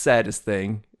 It's just the saddest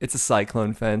thing. It's a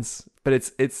cyclone fence, but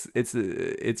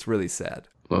it's really sad.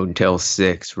 Motel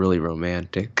 6, really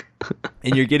romantic.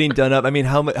 And you're getting done up. I mean,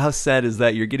 how sad is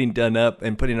that? You're getting done up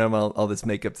and putting on all this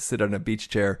makeup to sit on a beach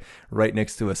chair right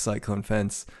next to a cyclone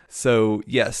fence. So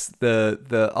yes,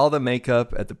 the all the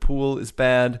makeup at the pool is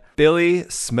bad. Billy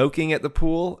smoking at the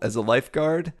pool as a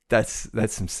lifeguard. That's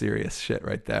some serious shit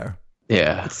right there.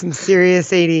 Yeah. It's some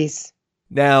serious 80s.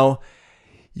 Now,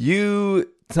 you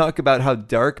talk about how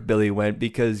dark Billy went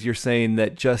because you're saying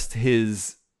that just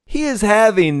he is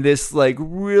having this like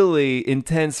really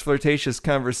intense flirtatious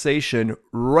conversation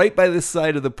right by the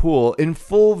side of the pool in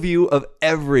full view of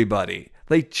everybody.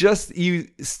 Like just you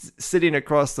sitting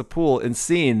across the pool and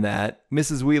seeing that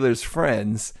Mrs. Wheeler's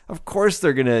friends, of course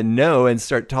they're going to know and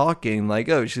start talking like,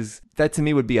 oh, that to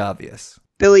me would be obvious.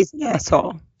 Billy's an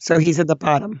asshole, so he's at the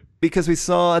bottom. Because we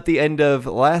saw at the end of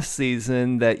last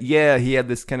season that, yeah, he had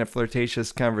this kind of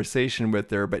flirtatious conversation with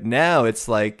her, but now it's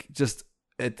like just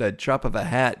at the drop of a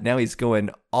hat, now he's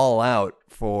going all out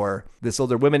for this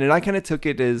older woman. And I kind of took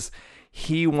it as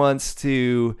he wants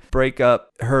to break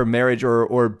up her marriage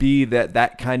or be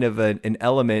that kind of an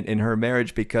element in her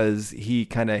marriage because he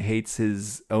kind of hates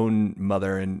his own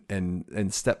mother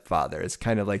and stepfather. It's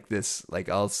kind of like this, like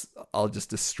I'll just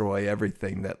destroy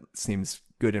everything that seems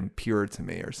good and pure to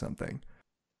me or something.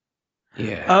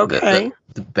 Yeah. Okay.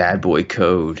 The bad boy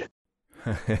code.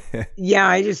 Yeah,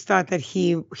 I just thought that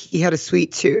he had a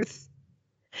sweet tooth.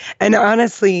 And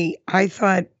honestly, I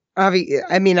thought,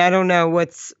 I mean, I don't know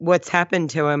what's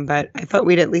happened to him, but I thought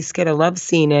we'd at least get a love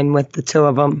scene in with the two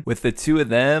of them. With the two of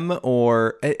them,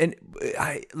 and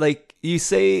I like you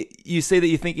say that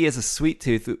you think he has a sweet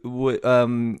tooth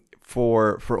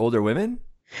for older women?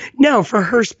 No, for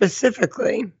her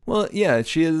specifically. Well, yeah,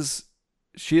 she is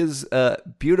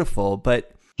beautiful,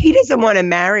 but he doesn't want to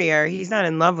marry her. He's not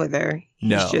in love with her.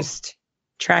 No. He's just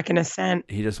tracking a scent.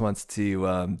 He just wants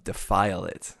to defile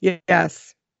it.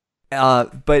 Yes.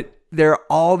 But there are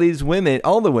all these women.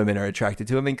 All the women are attracted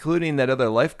to him, including that other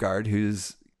lifeguard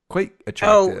who's quite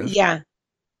attractive. Oh, yeah.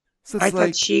 So I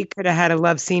thought she could have had a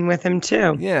love scene with him,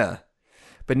 too. Yeah.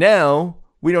 But now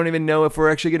we don't even know if we're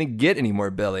actually going to get any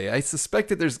more Billy. I suspect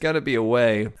that there's got to be a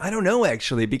way. I don't know,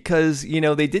 actually, because,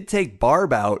 they did take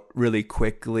Barb out really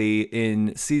quickly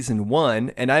in season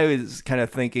 1. And I was kind of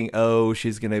thinking, oh,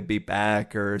 she's going to be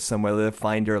back or somewhere. They'll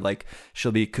find her, like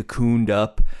she'll be cocooned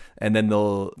up and then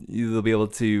they'll be able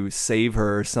to save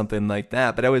her or something like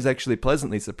that. But I was actually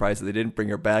pleasantly surprised that they didn't bring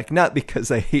her back. Not because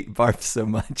I hate Barb so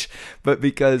much, but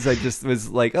because I just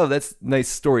was like, oh, that's nice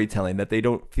storytelling that they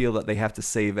don't feel that they have to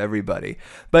save everybody.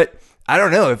 But I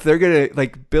don't know if they're going to,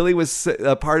 like, Billy was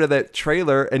a part of that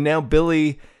trailer and now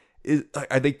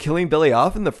are they killing Billy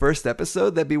off in the first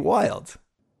episode? That'd be wild.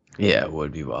 Yeah, it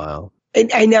would be wild.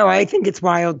 I know. I think it's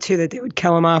wild, too, that they would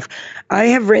kill him off. I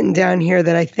have written down here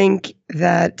that I think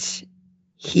that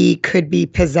he could be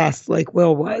possessed like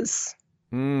Will was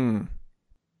from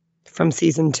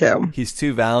season 2. He's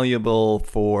too valuable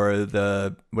for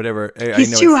the whatever.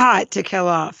 He's too hot to kill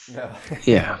off.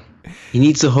 Yeah. He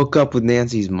needs to hook up with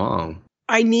Nancy's mom.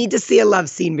 I need to see a love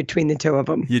scene between the two of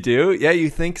them. You do? Yeah, you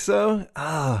think so?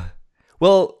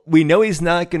 Well, we know he's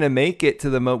not going to make it to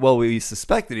the well, we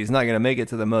suspect that he's not going to make it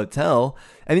to the motel.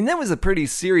 I mean, that was a pretty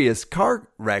serious car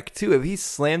wreck, too. If he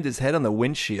slammed his head on the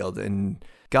windshield and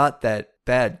got that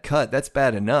bad cut, that's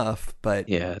bad enough. But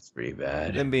yeah, that's pretty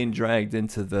bad. Then being dragged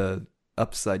into the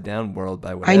upside down world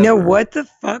by whatever. I know. What the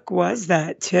fuck was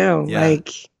that, too? Yeah, like,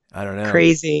 I don't know.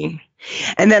 Crazy.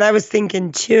 And then I was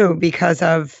thinking, too, because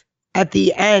of at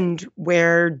the end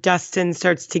where Dustin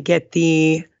starts to get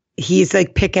he's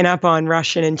like picking up on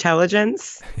Russian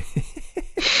intelligence.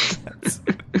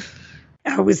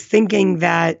 I was thinking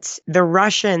that the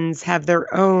Russians have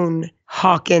their own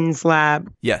Hawkins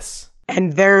lab. Yes.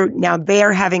 And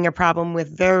they're having a problem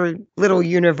with their little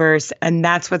universe, and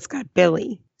that's what's got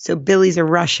Billy. So Billy's a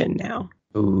Russian now.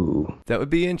 Ooh. That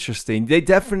would be interesting. They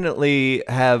definitely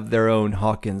have their own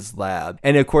Hawkins lab.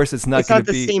 And of course it's not going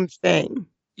to be the same thing.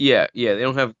 Yeah, they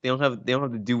don't have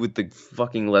to do with the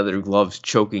fucking leather gloves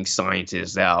choking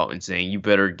scientists out and saying you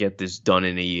better get this done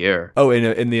in a year. Oh,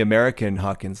 in the American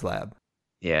Hawkins lab.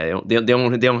 Yeah, they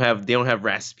don't have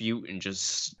Rasputin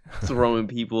just throwing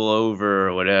people over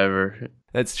or whatever.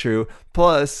 That's true.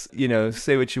 Plus,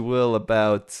 say what you will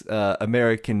about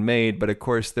American made, but of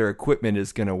course their equipment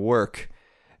is going to work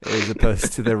as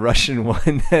opposed to the Russian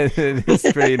one.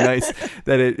 It's pretty nice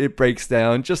that it breaks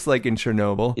down, just like in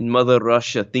Chernobyl. In Mother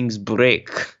Russia, things break.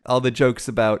 All the jokes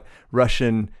about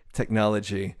Russian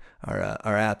technology are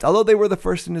apt. Although they were the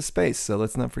first into space, so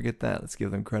let's not forget that. Let's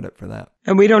give them credit for that.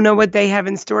 And we don't know what they have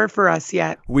in store for us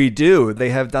yet. We do.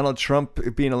 They have Donald Trump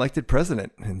being elected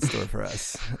president in store for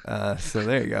us. So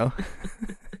there you go.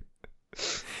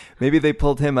 Maybe they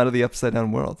pulled him out of the upside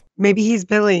down world. Maybe he's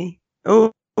Billy.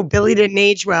 Oh, Billy didn't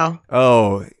age well.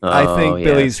 I think yeah,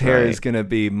 Billy's that's hair right. is going to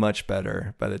be much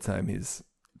better by the time he's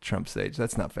Trump's age.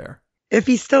 That's not fair. If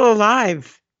he's still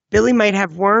alive, Billy might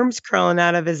have worms crawling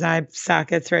out of his eye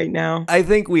sockets right now. I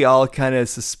think we all kind of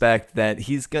suspect that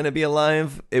he's going to be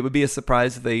alive. It would be a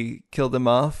surprise if they killed him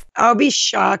off. I'll be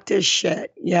shocked as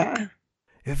shit. Yeah.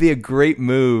 It'd be a great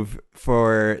move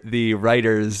for the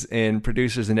writers and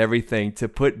producers and everything to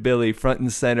put Billy front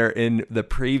and center in the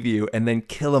preview and then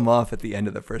kill him off at the end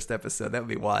of the first episode. That would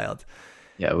be wild.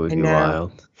 Yeah, it would I be know.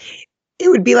 wild. It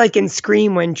would be like in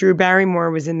Scream when Drew Barrymore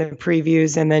was in the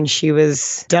previews and then she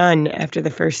was done after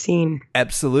the first scene.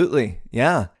 Absolutely.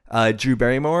 Yeah. Drew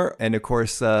Barrymore and, of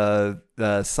course,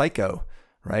 Psycho,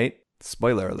 right?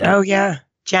 Spoiler alert. Oh, yeah.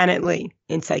 Janet Leigh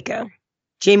in Psycho.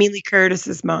 Jamie Lee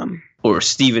Curtis's mom. Or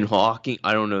Stephen Hawking.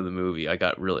 I don't know the movie. I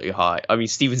got really high. I mean,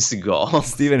 Steven Seagal.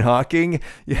 Stephen Hawking?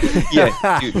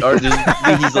 Yeah, dude. Or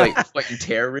he's like fighting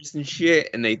terrorists and shit,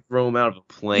 and they throw him out of a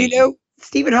plane. You know,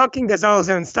 Stephen Hawking does all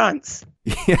his own stunts.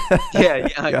 Yeah,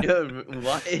 I know.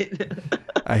 What?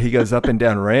 He goes up and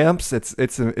down ramps.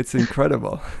 It's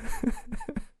incredible.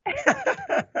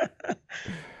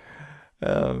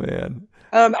 Oh, man.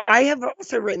 I have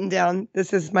also written down,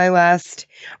 this is my last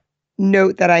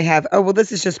note that I have. Oh, well,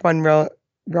 this is just one real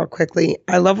quickly.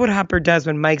 I love what Hopper does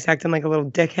when Mike's acting like a little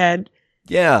dickhead,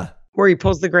 Yeah. where he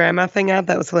pulls the grandma thing out.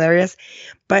 That was hilarious.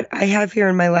 But I have here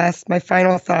in my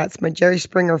final thoughts, my Jerry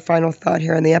Springer final thought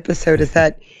here in the episode is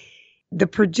that the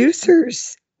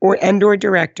producers or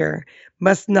director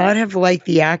must not have liked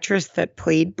the actress that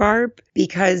played Barb,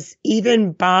 because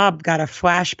even Bob got a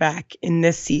flashback in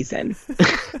this season.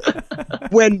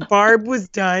 When Barb was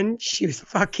done, she was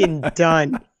fucking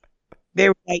done. They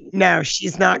were like, no,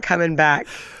 she's not coming back.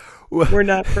 We're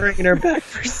not bringing her back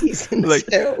for season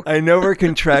 2. I know we're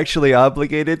contractually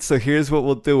obligated, so here's what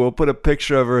we'll do. We'll put a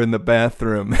picture of her in the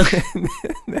bathroom.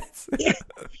 Yeah.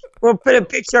 We'll put a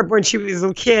picture up when she was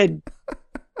a kid.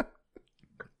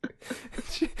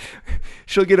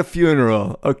 She'll get a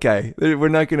funeral. Okay. We're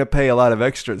not going to pay a lot of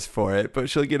extras for it, but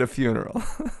she'll get a funeral.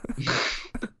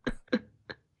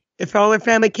 If all her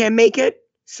family can't make it,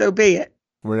 so be it.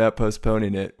 We're not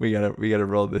postponing it. We gotta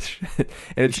roll this shit.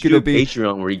 And it's You should gonna do a be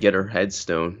Patreon where you get her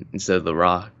headstone instead of the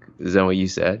rock. Is that what you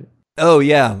said? Oh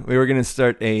yeah. We were gonna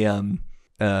start a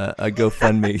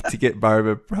GoFundMe to get Barb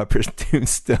a proper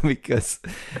tombstone because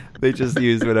they just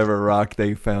used whatever rock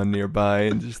they found nearby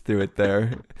and just threw it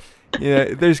there.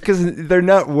 Yeah, because they're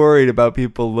not worried about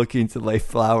people looking to lay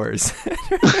flowers.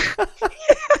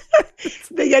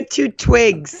 They got 2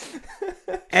 twigs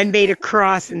and made a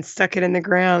cross and stuck it in the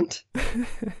ground.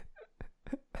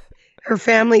 Her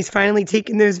family's finally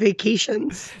taking those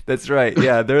vacations. That's right.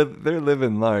 Yeah, they're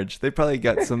living large. They probably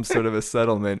got some sort of a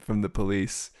settlement from the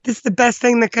police. This is the best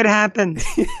thing that could happen.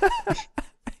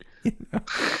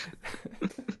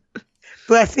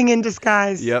 Blessing in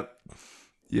disguise. Yep.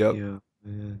 Yeah,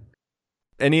 man.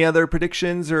 Any other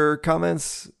predictions or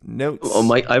comments, notes? Oh,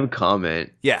 Mike, I have a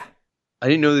comment. Yeah. I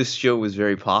didn't know this show was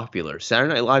very popular.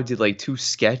 Saturday Night Live did like 2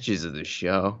 sketches of this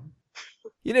show.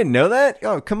 You didn't know that?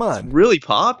 Oh, come It's on. really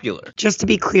popular. Just to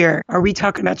be clear, are we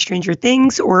talking about Stranger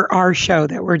Things or our show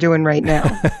that we're doing right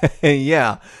now?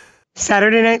 Yeah.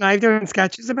 Saturday Night Live doing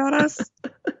sketches about us?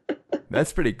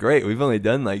 That's pretty great. We've only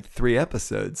done like 3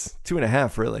 episodes,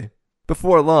 2.5 really.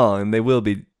 Before long, they will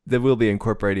be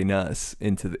incorporating us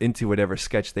into whatever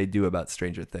sketch they do about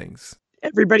Stranger Things.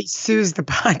 Everybody sues the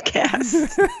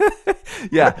podcast.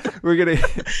 Yeah, we're gonna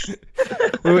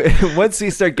once we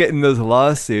start getting those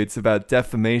lawsuits about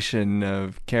defamation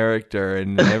of character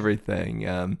and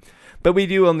everything. But we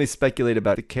do only speculate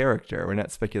about the character. We're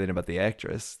not speculating about the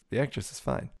actress. The actress is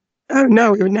fine. Oh,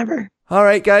 no, we would never. All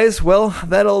right, guys. Well,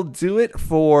 that'll do it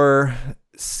for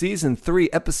Season 3,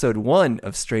 Episode 1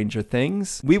 of Stranger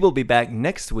Things. We will be back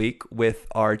next week with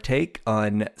our take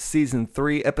on Season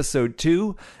 3, Episode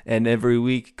 2, and every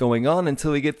week going on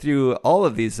until we get through all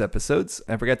of these episodes.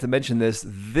 I forgot to mention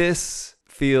this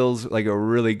feels like a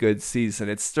really good season.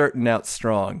 It's starting out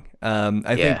strong. I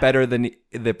Yeah. think better than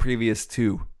the previous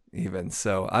two, even.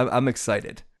 So I'm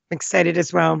excited. Excited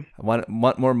as well. I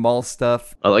want more Maul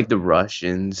stuff. I like the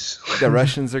Russians. The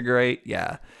Russians are great.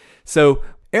 Yeah. So,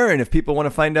 Aaron, if people want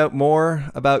to find out more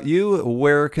about you,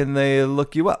 where can they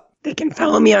look you up? They can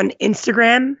follow me on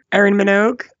Instagram, Erin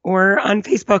Minogue, or on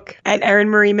Facebook at Erin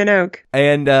Marie Minogue.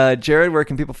 And Jared, where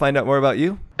can people find out more about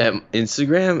you? At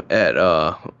Instagram, at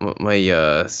my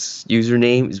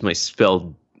username is my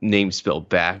name spelled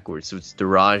backwards, so it's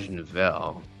Daraj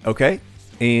Novell. Okay.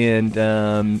 And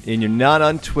you're not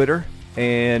on Twitter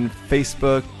and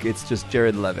Facebook. It's just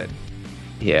Jared Levin.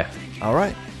 Yeah. All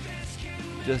right.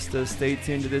 Just stay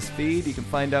tuned to this feed. You can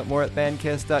find out more at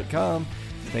bandcast.com.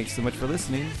 Thanks so much for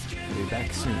listening. We'll be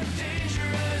back soon.